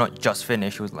school. Well, not just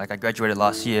finished. It was like I graduated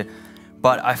last year.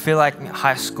 But I feel like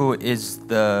high school is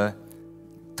the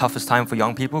toughest time for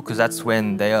young people because that's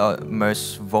when they are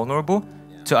most vulnerable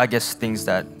to, I guess, things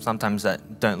that sometimes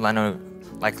that don't line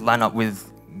up with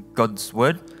God's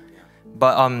word.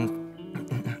 But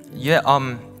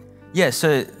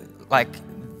so like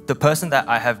the person that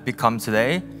I have become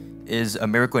today is a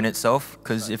miracle in itself,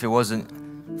 because if it wasn't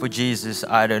for Jesus,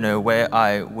 I don't know where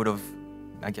I would have,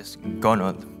 I guess, gone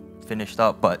or finished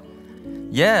up. But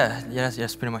yeah,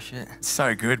 that's pretty much it.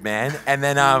 So good, man. And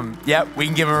then, we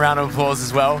can give him a round of applause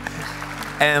as well.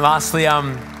 And lastly,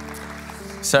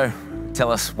 so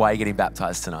tell us why you're getting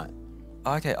baptized tonight.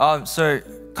 Okay, so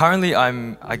currently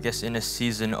I'm, I guess, in a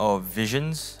season of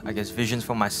visions. I guess visions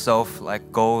for myself,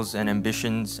 like goals and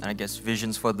ambitions, and I guess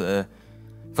visions for the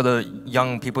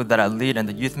young people that I lead and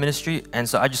the youth ministry. And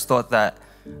so I just thought that,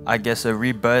 I guess, a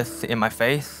rebirth in my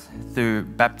faith through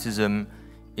baptism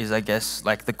is, I guess,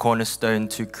 like the cornerstone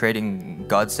to creating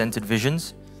God-centered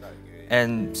visions.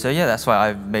 And so, yeah, that's why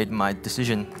I've made my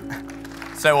decision.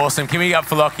 So awesome. Can we get up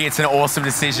for Lockie? It's an awesome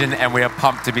decision, and we are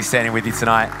pumped to be standing with you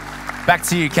tonight. Back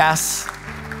to you, Cass.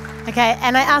 Okay,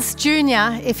 and I asked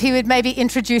Junior if he would maybe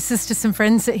introduce us to some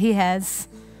friends that he has.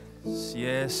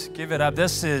 Yes, give it up.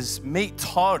 This is Meet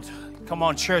Todd. Come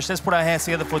on, church. Let's put our hands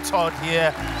together for Todd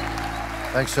here.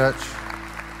 Thanks, church.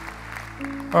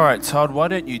 All right, Todd, why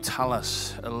don't you tell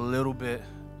us a little bit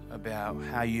about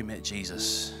how you met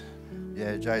Jesus?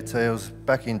 Yeah, JT, it was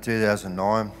back in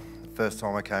 2009, the first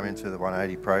time I came into the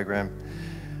 180 program.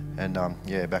 And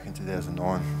yeah, back in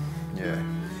 2009, yeah.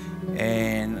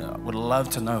 And I would love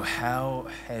to know, how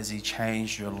has he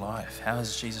changed your life? How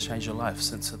has Jesus changed your life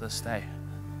since to this day?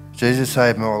 Jesus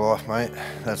saved my life, mate.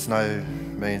 That's no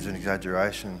means an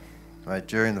exaggeration. Mate,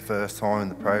 during the first time in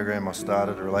the program, I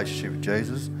started a relationship with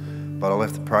Jesus, but I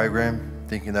left the program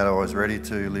thinking that I was ready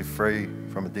to live free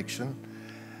from addiction,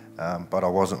 but I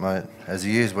wasn't, mate. As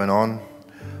the years went on,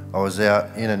 I was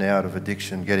in and out of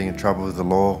addiction, getting in trouble with the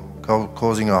law,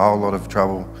 causing a whole lot of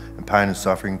trouble and pain and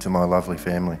suffering to my lovely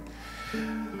family.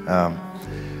 I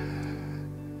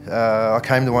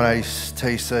came to 180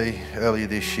 TC earlier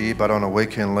this year, but on a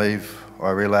weekend leave,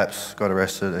 I relapsed, got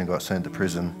arrested and got sent to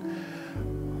prison.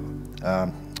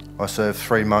 I served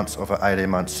 3 months of an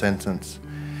 18-month sentence.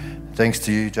 Thanks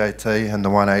to you, JT, and the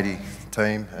 180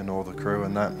 team and all the crew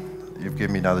and that, you've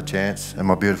given me another chance, and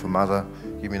my beautiful mother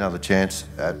give me another chance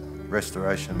at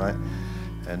restoration, mate.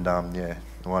 And yeah,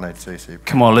 the 180 TC.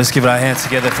 Come on, let's give our hands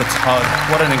together for Todd.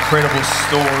 What an incredible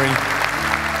story.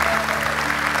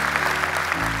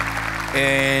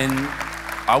 And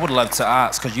I would love to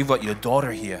ask, because you've got your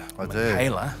daughter here, I do.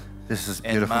 Michaela. This is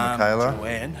beautiful Mum, Michaela.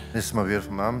 Joanne. This is my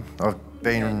beautiful mum. I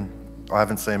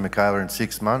haven't seen Michaela in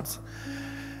 6 months,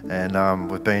 and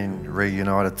we've been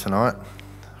reunited tonight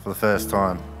for the first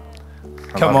time.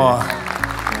 Come on.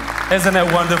 Isn't it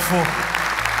wonderful?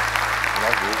 I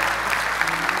love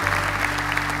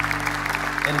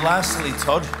you. And lastly,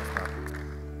 Todd.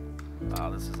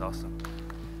 Oh, this is awesome.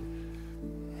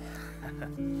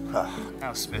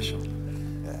 How special.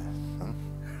 Yeah.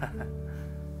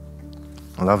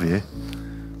 I love you.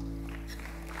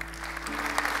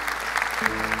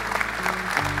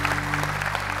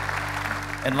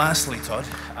 And lastly, Todd,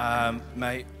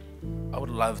 mate, I would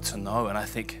love to know, and I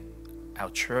think our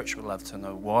church would love to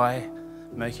know, why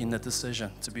making the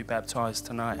decision to be baptized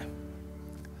tonight?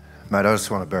 Mate, I just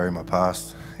want to bury my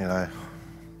past. You know,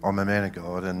 I'm a man of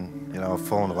God, and you know, I've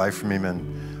fallen away from Him, and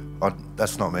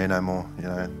that's not me no more. You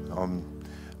know,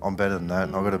 I'm better than that.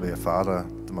 I've got to be a father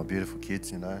to my beautiful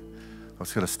kids. You know, I've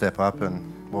just got to step up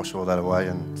and wash all that away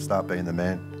and start being the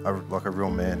man, like a real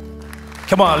man.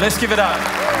 Come on, let's give it up,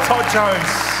 Todd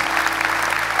Jones.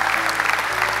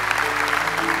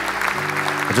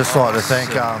 I'd just like to thank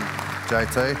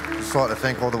JT. Just like to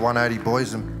thank all the 180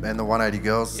 boys and the 180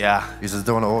 girls. Yeah. He's just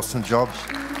doing an awesome job.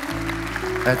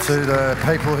 And to the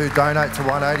people who donate to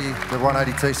 180, the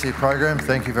 180 TC program,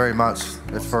 thank you very much.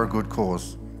 It's for a good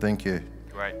cause. Thank you.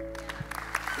 Great.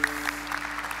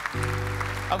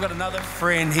 I've got another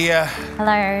friend here.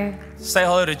 Hello. Say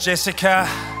hello to Jessica.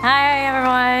 Hi,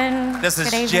 everyone. This is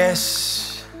Good evening.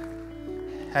 Jess.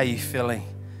 How you feeling?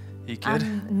 You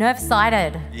good?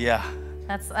 Nerve-sighted. Yeah.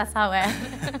 That's how we're.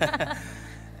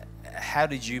 How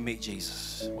did you meet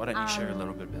Jesus? Why don't you share a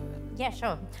little bit about that? Yeah,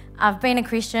 sure. I've been a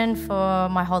Christian for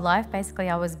my whole life. Basically,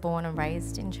 I was born and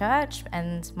raised in church,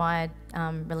 and my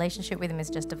relationship with Him has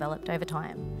just developed over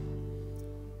time.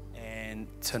 And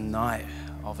tonight,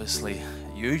 obviously,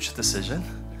 a huge decision,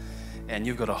 and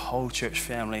you've got a whole church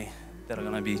family that are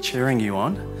going to be cheering you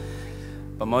on.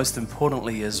 But most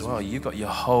importantly as well, you've got your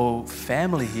whole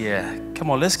family here.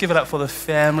 Come on, let's give it up for the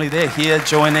family. They're here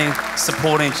joining,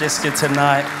 supporting Jessica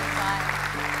tonight.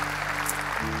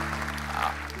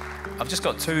 I've just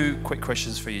got 2 quick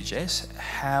questions for you, Jess.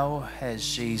 How has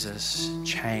Jesus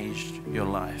changed your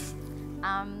life?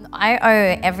 I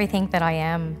owe everything that I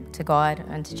am to God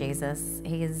and to Jesus.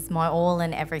 He is my all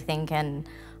and everything. And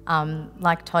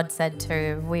like Todd said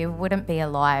too, we wouldn't be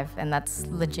alive, and that's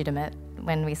legitimate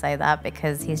when we say that,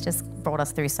 because He's just brought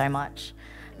us through so much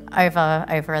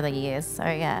over the years. So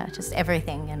yeah, just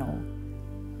everything and all.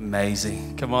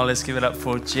 Amazing. Come on, let's give it up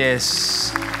for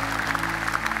Jess.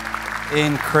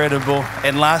 Incredible.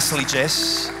 And lastly,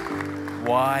 Jess,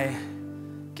 why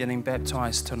getting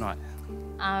baptized tonight?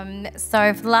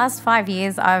 So for the last 5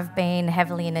 years, I've been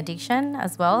heavily in addiction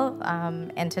as well.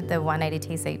 Entered the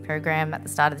 180 TC program at the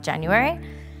start of January.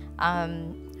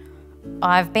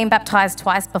 I've been baptized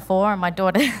twice before, and my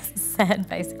daughter said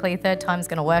basically, 3rd time's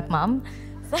going to work, Mum.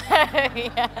 So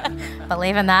yeah,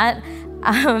 believe in that.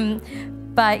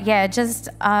 But yeah, just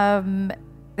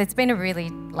it's been a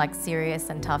really serious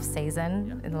and tough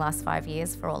season in the last 5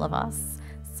 years for all of us.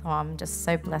 So I'm just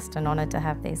so blessed and honoured to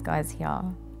have these guys here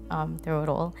through it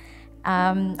all.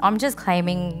 I'm just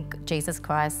claiming Jesus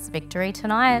Christ's victory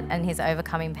tonight and His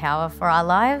overcoming power for our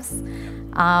lives.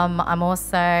 I'm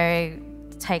also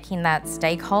taking that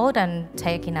stakehold and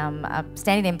taking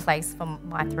standing in place for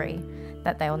my 3,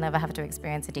 that they will never have to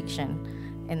experience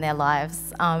addiction in their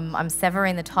lives. I'm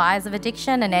severing the ties of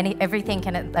addiction and everything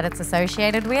that it's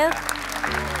associated with.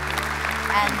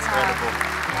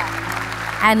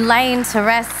 And laying to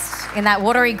rest in that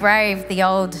watery grave the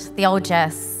old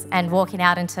Jess and walking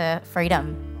out into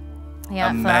freedom. Yeah,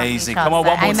 amazing. Come on,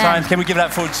 one more Amen. time. Can we give it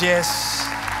up for Jess?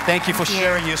 Thank you for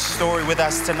sharing your story with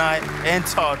us tonight. And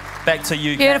Todd, back to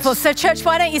you. Beautiful. Guys. So church,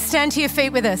 why don't you stand to your feet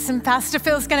with us? And Pastor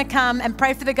Phil's going to come and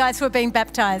pray for the guys who are being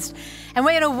baptized. And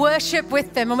we're going to worship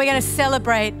with them, and we're going to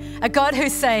celebrate a God who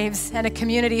saves and a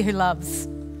community who loves.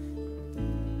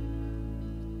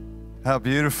 How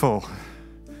beautiful.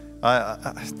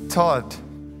 Todd,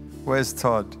 where's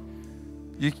Todd?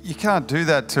 You can't do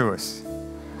that to us.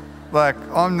 Like,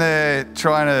 I'm there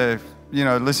trying to,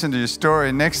 listen to your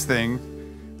story. Next thing,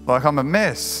 like, I'm a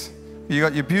mess. You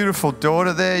got your beautiful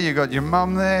daughter there. You got your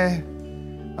mum there.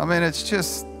 I mean, it's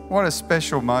just, what a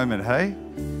special moment, hey?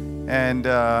 And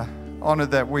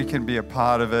honored that we can be a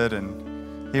part of it,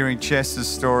 and hearing Jess's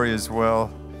story as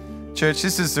well. Church,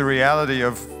 this is the reality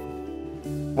of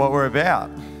what we're about.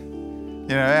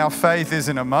 Our faith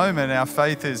isn't a moment. Our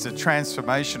faith is a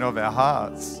transformation of our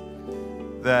hearts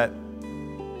that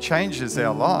changes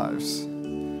our lives,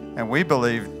 and we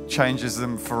believe changes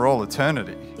them for all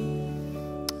eternity.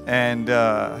 And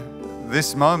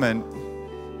this moment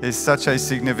is such a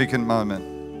significant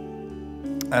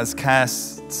moment, as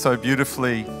Cass so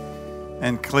beautifully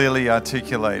and clearly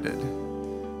articulated,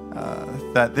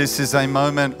 that this is a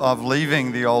moment of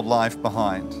leaving the old life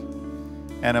behind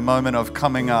and a moment of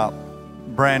coming up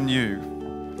brand new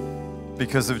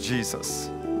because of Jesus.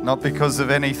 Not because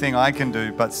of anything I can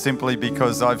do, but simply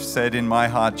because I've said in my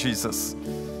heart, Jesus,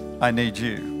 I need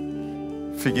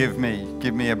you. Forgive me.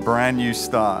 Give me a brand new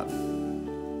start.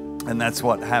 And that's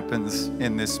what happens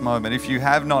in this moment. If you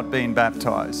have not been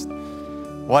baptized,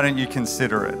 why don't you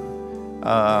consider it?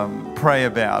 Pray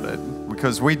about it,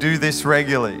 because we do this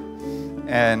regularly.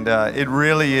 And it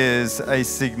really is a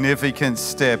significant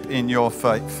step in your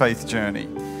faith journey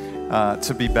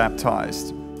to be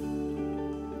baptized.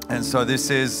 And so this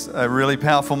is a really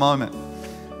powerful moment,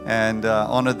 and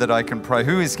honored that I can pray.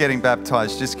 Who is getting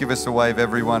baptized? Just give us a wave,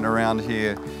 everyone around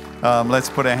here. Let's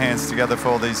put our hands together for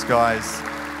all these guys.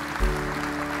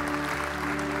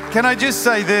 Can I just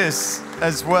say this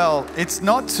as well? It's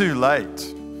not too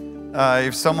late.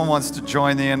 If someone wants to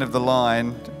join the end of the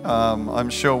line, I'm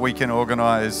sure we can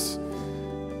organize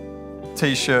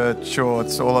t-shirt,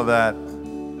 shorts, all of that.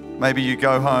 Maybe you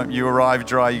go home, you arrive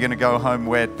dry, you're going to go home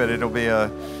wet, but it'll be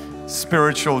a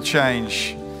spiritual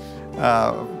change.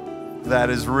 That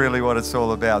is really what it's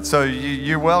all about. So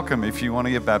you're welcome if you want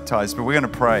to get baptized, but we're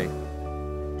going to pray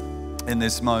in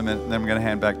this moment, and then we're going to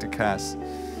hand back to Cass.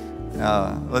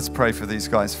 Let's pray for these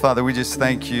guys. Father, we just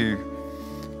thank you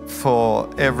for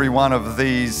every one of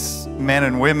these men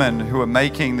and women who are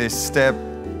making this step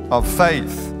of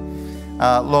faith.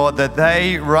 Lord, that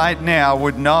they right now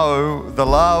would know the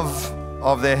love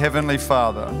of their Heavenly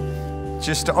Father,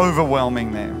 just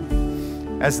overwhelming them.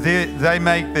 As they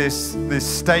make this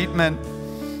statement,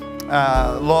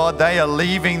 Lord, they are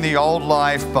leaving the old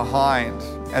life behind.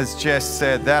 As Jess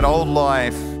said, that old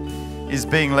life is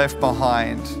being left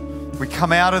behind. We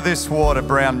come out of this water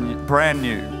brand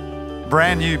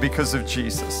new because of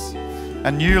Jesus.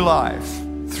 A new life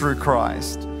through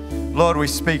Christ. Lord, we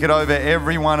speak it over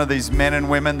every one of these men and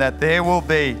women, that there will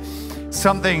be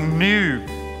something new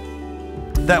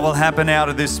that will happen out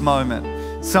of this moment.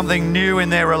 Something new in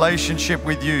their relationship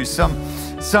with you.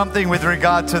 Something with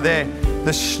regard to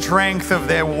the strength of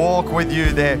their walk with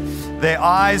you. Their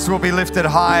eyes will be lifted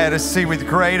higher to see with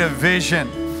greater vision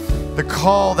the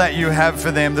call that you have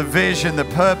for them, the vision, the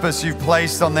purpose you've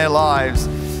placed on their lives.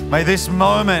 May this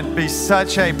moment be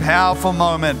such a powerful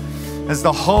moment as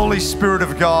the Holy Spirit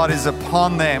of God is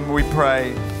upon them, we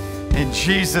pray, in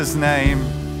Jesus' name.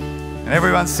 And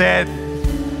everyone said,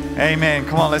 amen.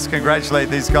 Come on, let's congratulate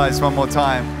these guys one more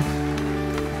time.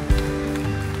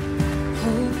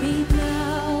 Hold me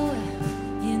now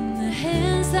in the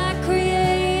hands that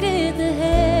created the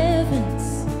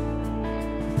heavens.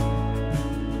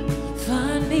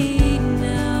 Find me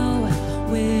now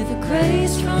where the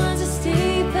grace runs as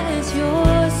deep as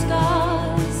your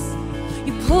scars.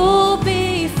 You pulled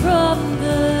me from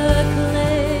the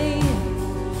clay.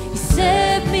 You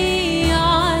set me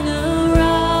on a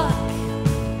rock.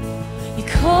 You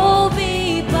called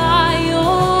me by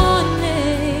your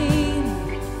name.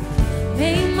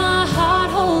 Made my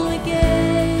heart whole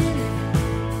again.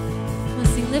 Let's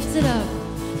sing, lift it up.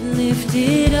 Lift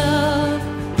it up.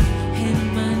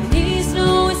 And my knees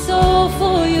know it's all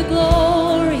for your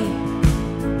glory.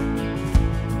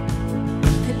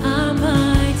 That I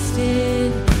might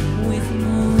stand with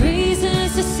more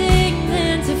reasons to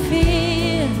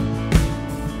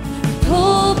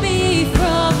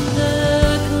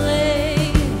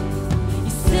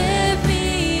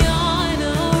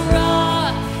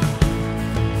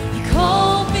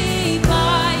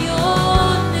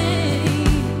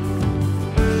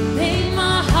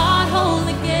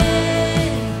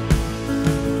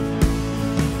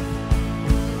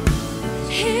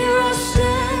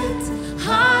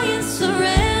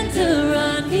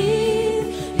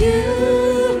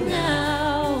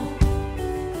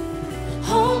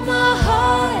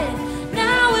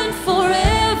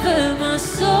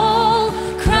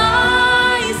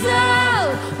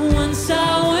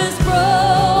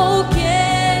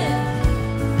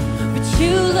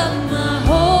love my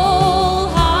whole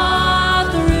heart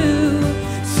through.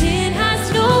 Sin has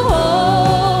no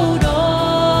hold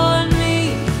on me,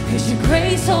 'cause your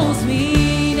grace holds me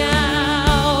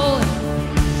now.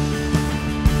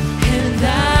 And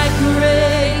that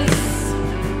grace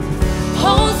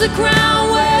holds the ground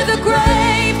where the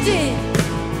grave did.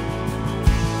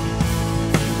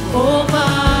 All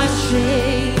my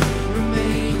shame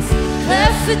remains,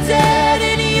 left for dead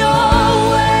in your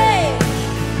way.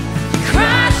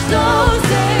 Crash those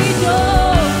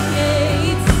age-old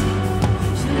gates.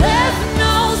 She left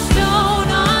no stone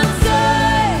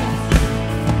unturned.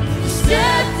 You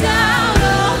stepped out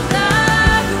of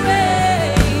that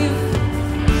grave,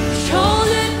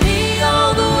 shouldering me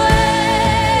all the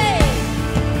way.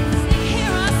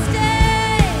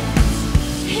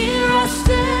 Here I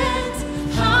stand,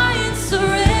 high in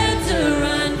surrender.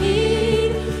 I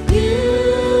need you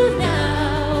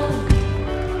now.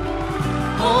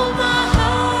 Hold my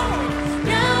heart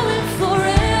now and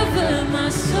forever. My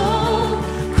soul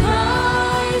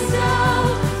cries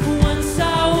out. Once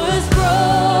I was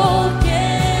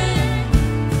broken,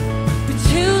 but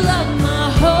you love my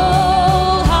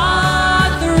whole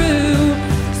heart through.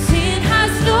 Sin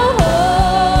has no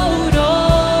hold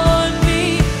on me,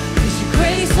 'cause your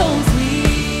grace holds me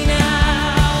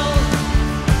now.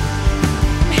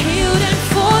 I'm healed and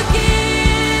forgiven.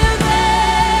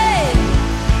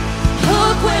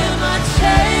 Look where my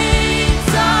chains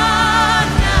are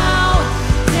now.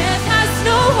 Death has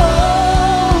no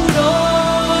hold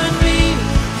on me,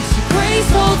 'cause your grace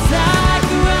holds that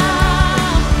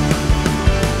ground.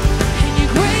 And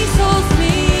your grace holds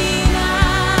me now.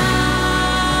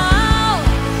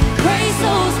 Grace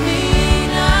holds me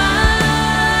now.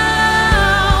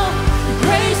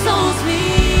 Grace holds me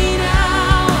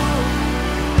now.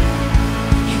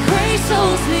 Your grace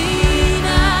holds me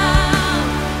now.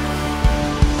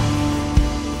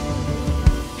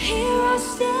 Here I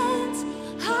stand,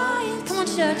 high and come on,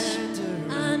 church.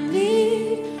 I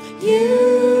need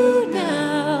you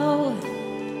now.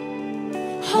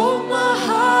 Hold my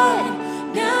heart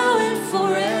now and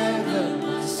forever.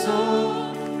 My soul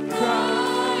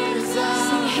cries out.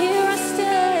 Sing, here I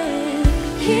stand,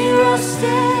 here I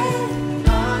stand. I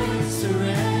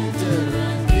surrender.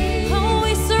 Oh,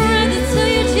 we surrender to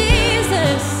you,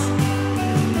 Jesus.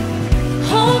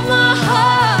 Hold my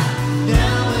heart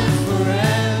now and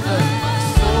forever. My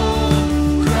soul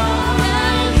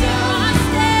cries out.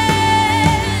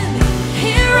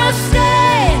 Here I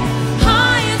stand,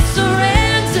 high in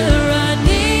surrender. I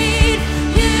need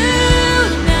you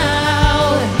now.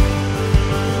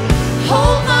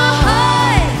 Hold my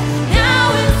heart now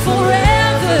and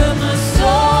forever. My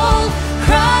soul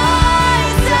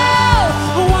cries out.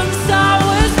 Once I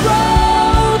was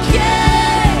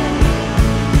broken,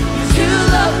 but you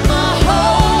love my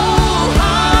whole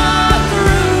heart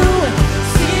through.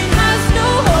 Sin has no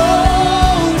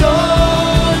hold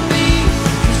on me,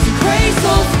 'cause your grace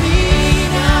holds me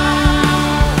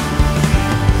now.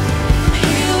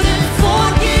 Healed and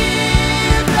forgiven.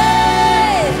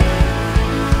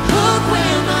 Look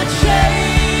where my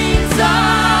chains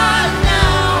are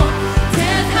now.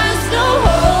 Death has no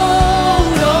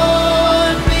hold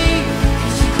on me,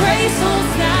 'cause your grace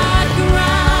holds that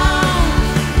ground.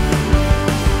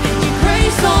 And your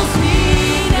grace holds me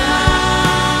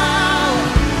now.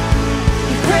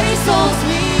 Your grace holds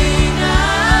me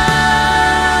now.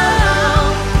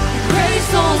 Your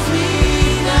grace holds me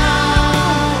now.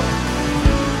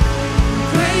 Your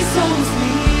grace holds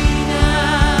me now.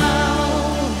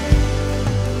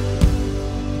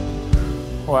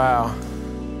 Wow.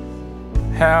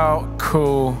 How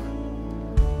cool.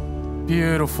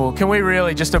 Beautiful. Can we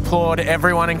really just applaud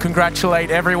everyone and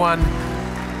congratulate everyone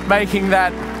making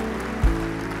that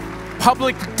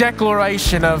public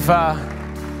declaration of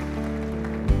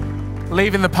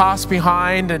leaving the past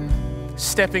behind and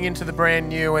stepping into the brand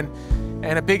new. And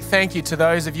a big thank you to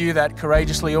those of you that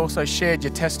courageously also shared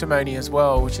your testimony as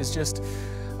well, which is just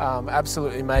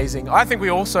absolutely amazing. I think we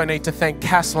also need to thank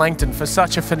Cass Langton for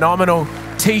such a phenomenal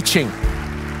teaching.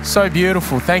 So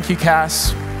beautiful. Thank you,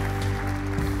 Cass.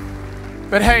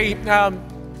 But hey,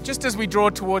 just as we draw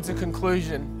towards the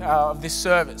conclusion of this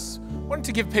service, I wanted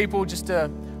to give people just a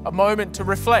moment to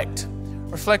reflect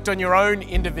on your own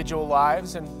individual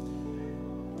lives, and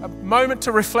a moment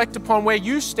to reflect upon where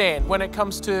you stand when it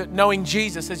comes to knowing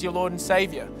Jesus as your Lord and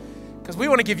Savior. Because we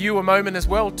want to give you a moment as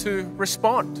well to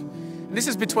respond. And this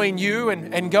is between you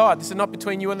and God. This is not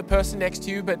between you and the person next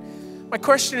to you. But my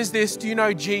question is this: do you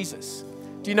know Jesus?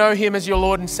 Do you know Him as your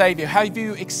Lord and Savior? Have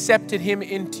you accepted Him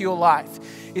into your life?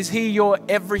 Is He your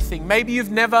everything? Maybe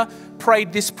you've never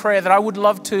prayed this prayer that I would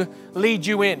love to lead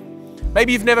you in.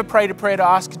 Maybe you've never prayed a prayer to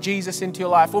ask Jesus into your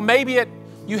life, or maybe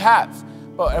you have,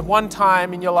 but at one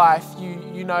time in your life,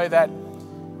 you know that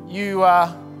you,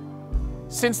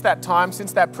 since that time,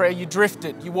 since that prayer, you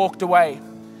drifted, you walked away.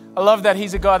 I love that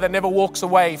He's a God that never walks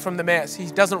away from the mess. He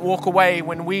doesn't walk away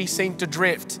when we seem to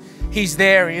drift. He's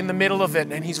there in the middle of it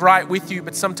and He's right with you,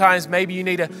 but sometimes maybe you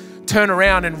need to turn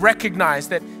around and recognize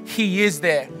that He is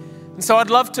there. And so I'd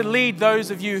love to lead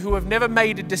those of you who have never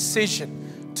made a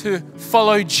decision to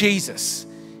follow Jesus.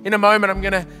 In a moment, I'm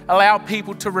going to allow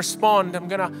people to respond. I'm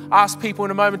going to ask people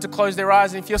in a moment to close their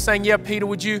eyes. And if you're saying, yeah, Peter,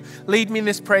 would you lead me in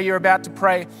this prayer you're about to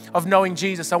pray of knowing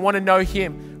Jesus? I want to know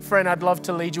Him. Friend, I'd love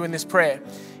to lead you in this prayer.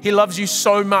 He loves you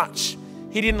so much.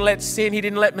 He didn't let sin, He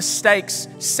didn't let mistakes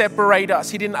separate us.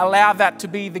 He didn't allow that to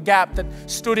be the gap that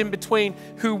stood in between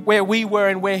where we were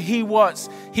and where He was.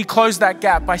 He closed that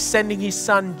gap by sending His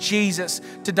Son, Jesus,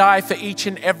 to die for each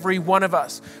and every one of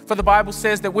us. For the Bible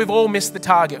says that we've all missed the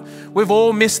target. We've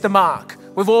all missed the mark.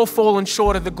 We've all fallen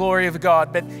short of the glory of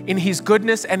God. But in His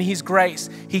goodness and His grace,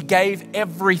 He gave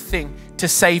everything to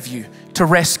save you, to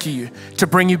rescue you, to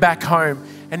bring you back home.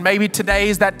 And maybe today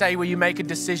is that day where you make a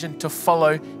decision to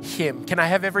follow Him. Can I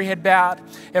have every head bowed,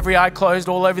 every eye closed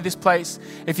all over this place?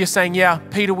 If you're saying, yeah,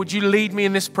 Peter, would you lead me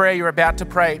in this prayer you're about to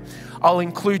pray? I'll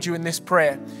include you in this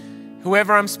prayer.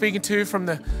 Whoever I'm speaking to, from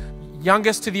the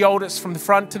youngest to the oldest, from the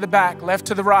front to the back, left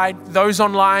to the right, those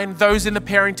online, those in the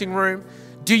parenting room,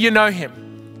 do you know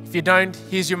Him? If you don't,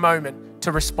 here's your moment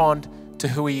to respond to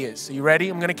who He is. Are you ready?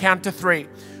 I'm going to count to 3.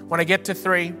 When I get to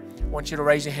 3, I want you to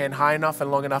raise your hand high enough and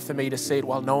long enough for me to see it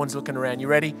while no one's looking around. You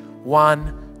ready?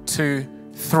 1, 2,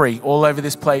 3. All over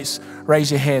this place, raise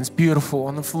your hands. Beautiful.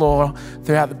 On the floor,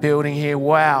 throughout the building here.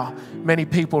 Wow. Many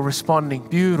people responding.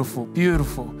 Beautiful,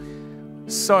 beautiful.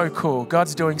 So cool.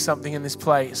 God's doing something in this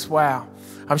place. Wow.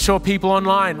 I'm sure people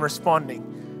online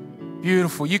responding.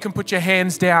 Beautiful. You can put your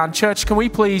hands down. Church, can we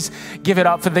please give it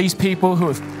up for these people who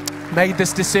have made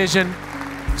this decision?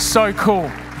 So cool.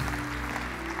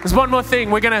 There's one more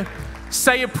thing. We're going to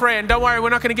say a prayer. And don't worry, we're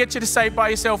not going to get you to say it by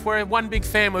yourself. We're one big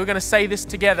family. We're going to say this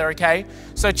together, okay?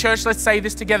 So church, let's say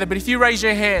this together. But if you raise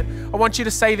your hand, I want you to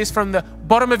say this from the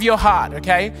bottom of your heart,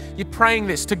 okay? You're praying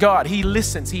this to God. He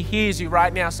listens. He hears you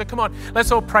right now. So come on,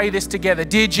 let's all pray this together.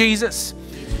 Dear Jesus,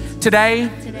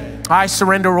 today I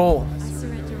surrender all.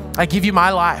 I give you my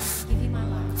life.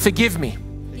 Forgive me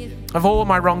of all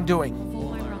my wrongdoing.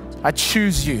 I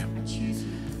choose you.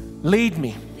 Lead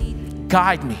me.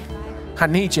 Guide me. I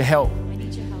need your help.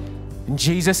 In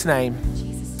Jesus' name,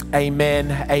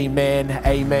 amen, amen,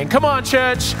 amen. Come on,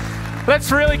 church. Let's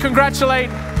really congratulate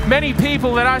many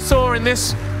people that I saw in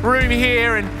this room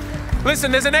here. And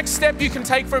listen, there's a next step you can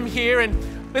take from here. And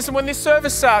listen, when this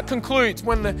service concludes,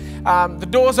 when the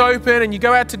doors open and you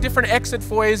go out to different exit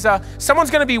foyers,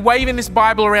 someone's going to be waving this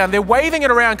Bible around. They're waving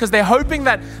it around because they're hoping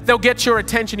that they'll get your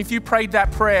attention if you prayed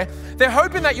that prayer. They're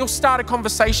hoping that you'll start a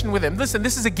conversation with them. Listen,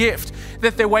 this is a gift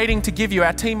that they're waiting to give you.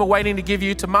 Our team are waiting to give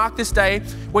you to mark this day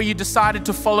where you decided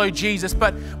to follow Jesus.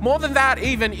 But more than that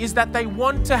even is that they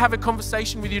want to have a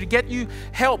conversation with you to get you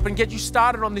help and get you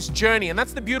started on this journey. And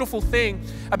that's the beautiful thing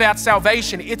about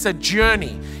salvation. It's a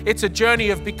journey. It's a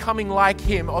journey of becoming like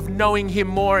Him, of knowing Him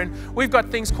more. And we've got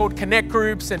things called connect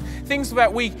groups and things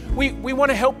that we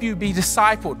want to help you be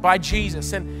discipled by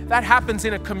Jesus. And that happens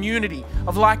in a community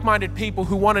of like-minded people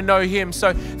who want to know Him.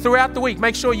 So throughout the week,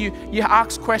 make sure you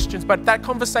ask questions, but that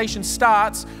conversation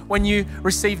starts when you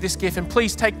receive this gift. And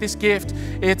please take this gift.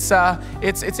 It's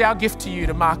our gift to you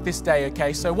to mark this day,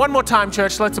 okay? So one more time,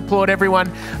 church, let's applaud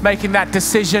everyone making that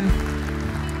decision.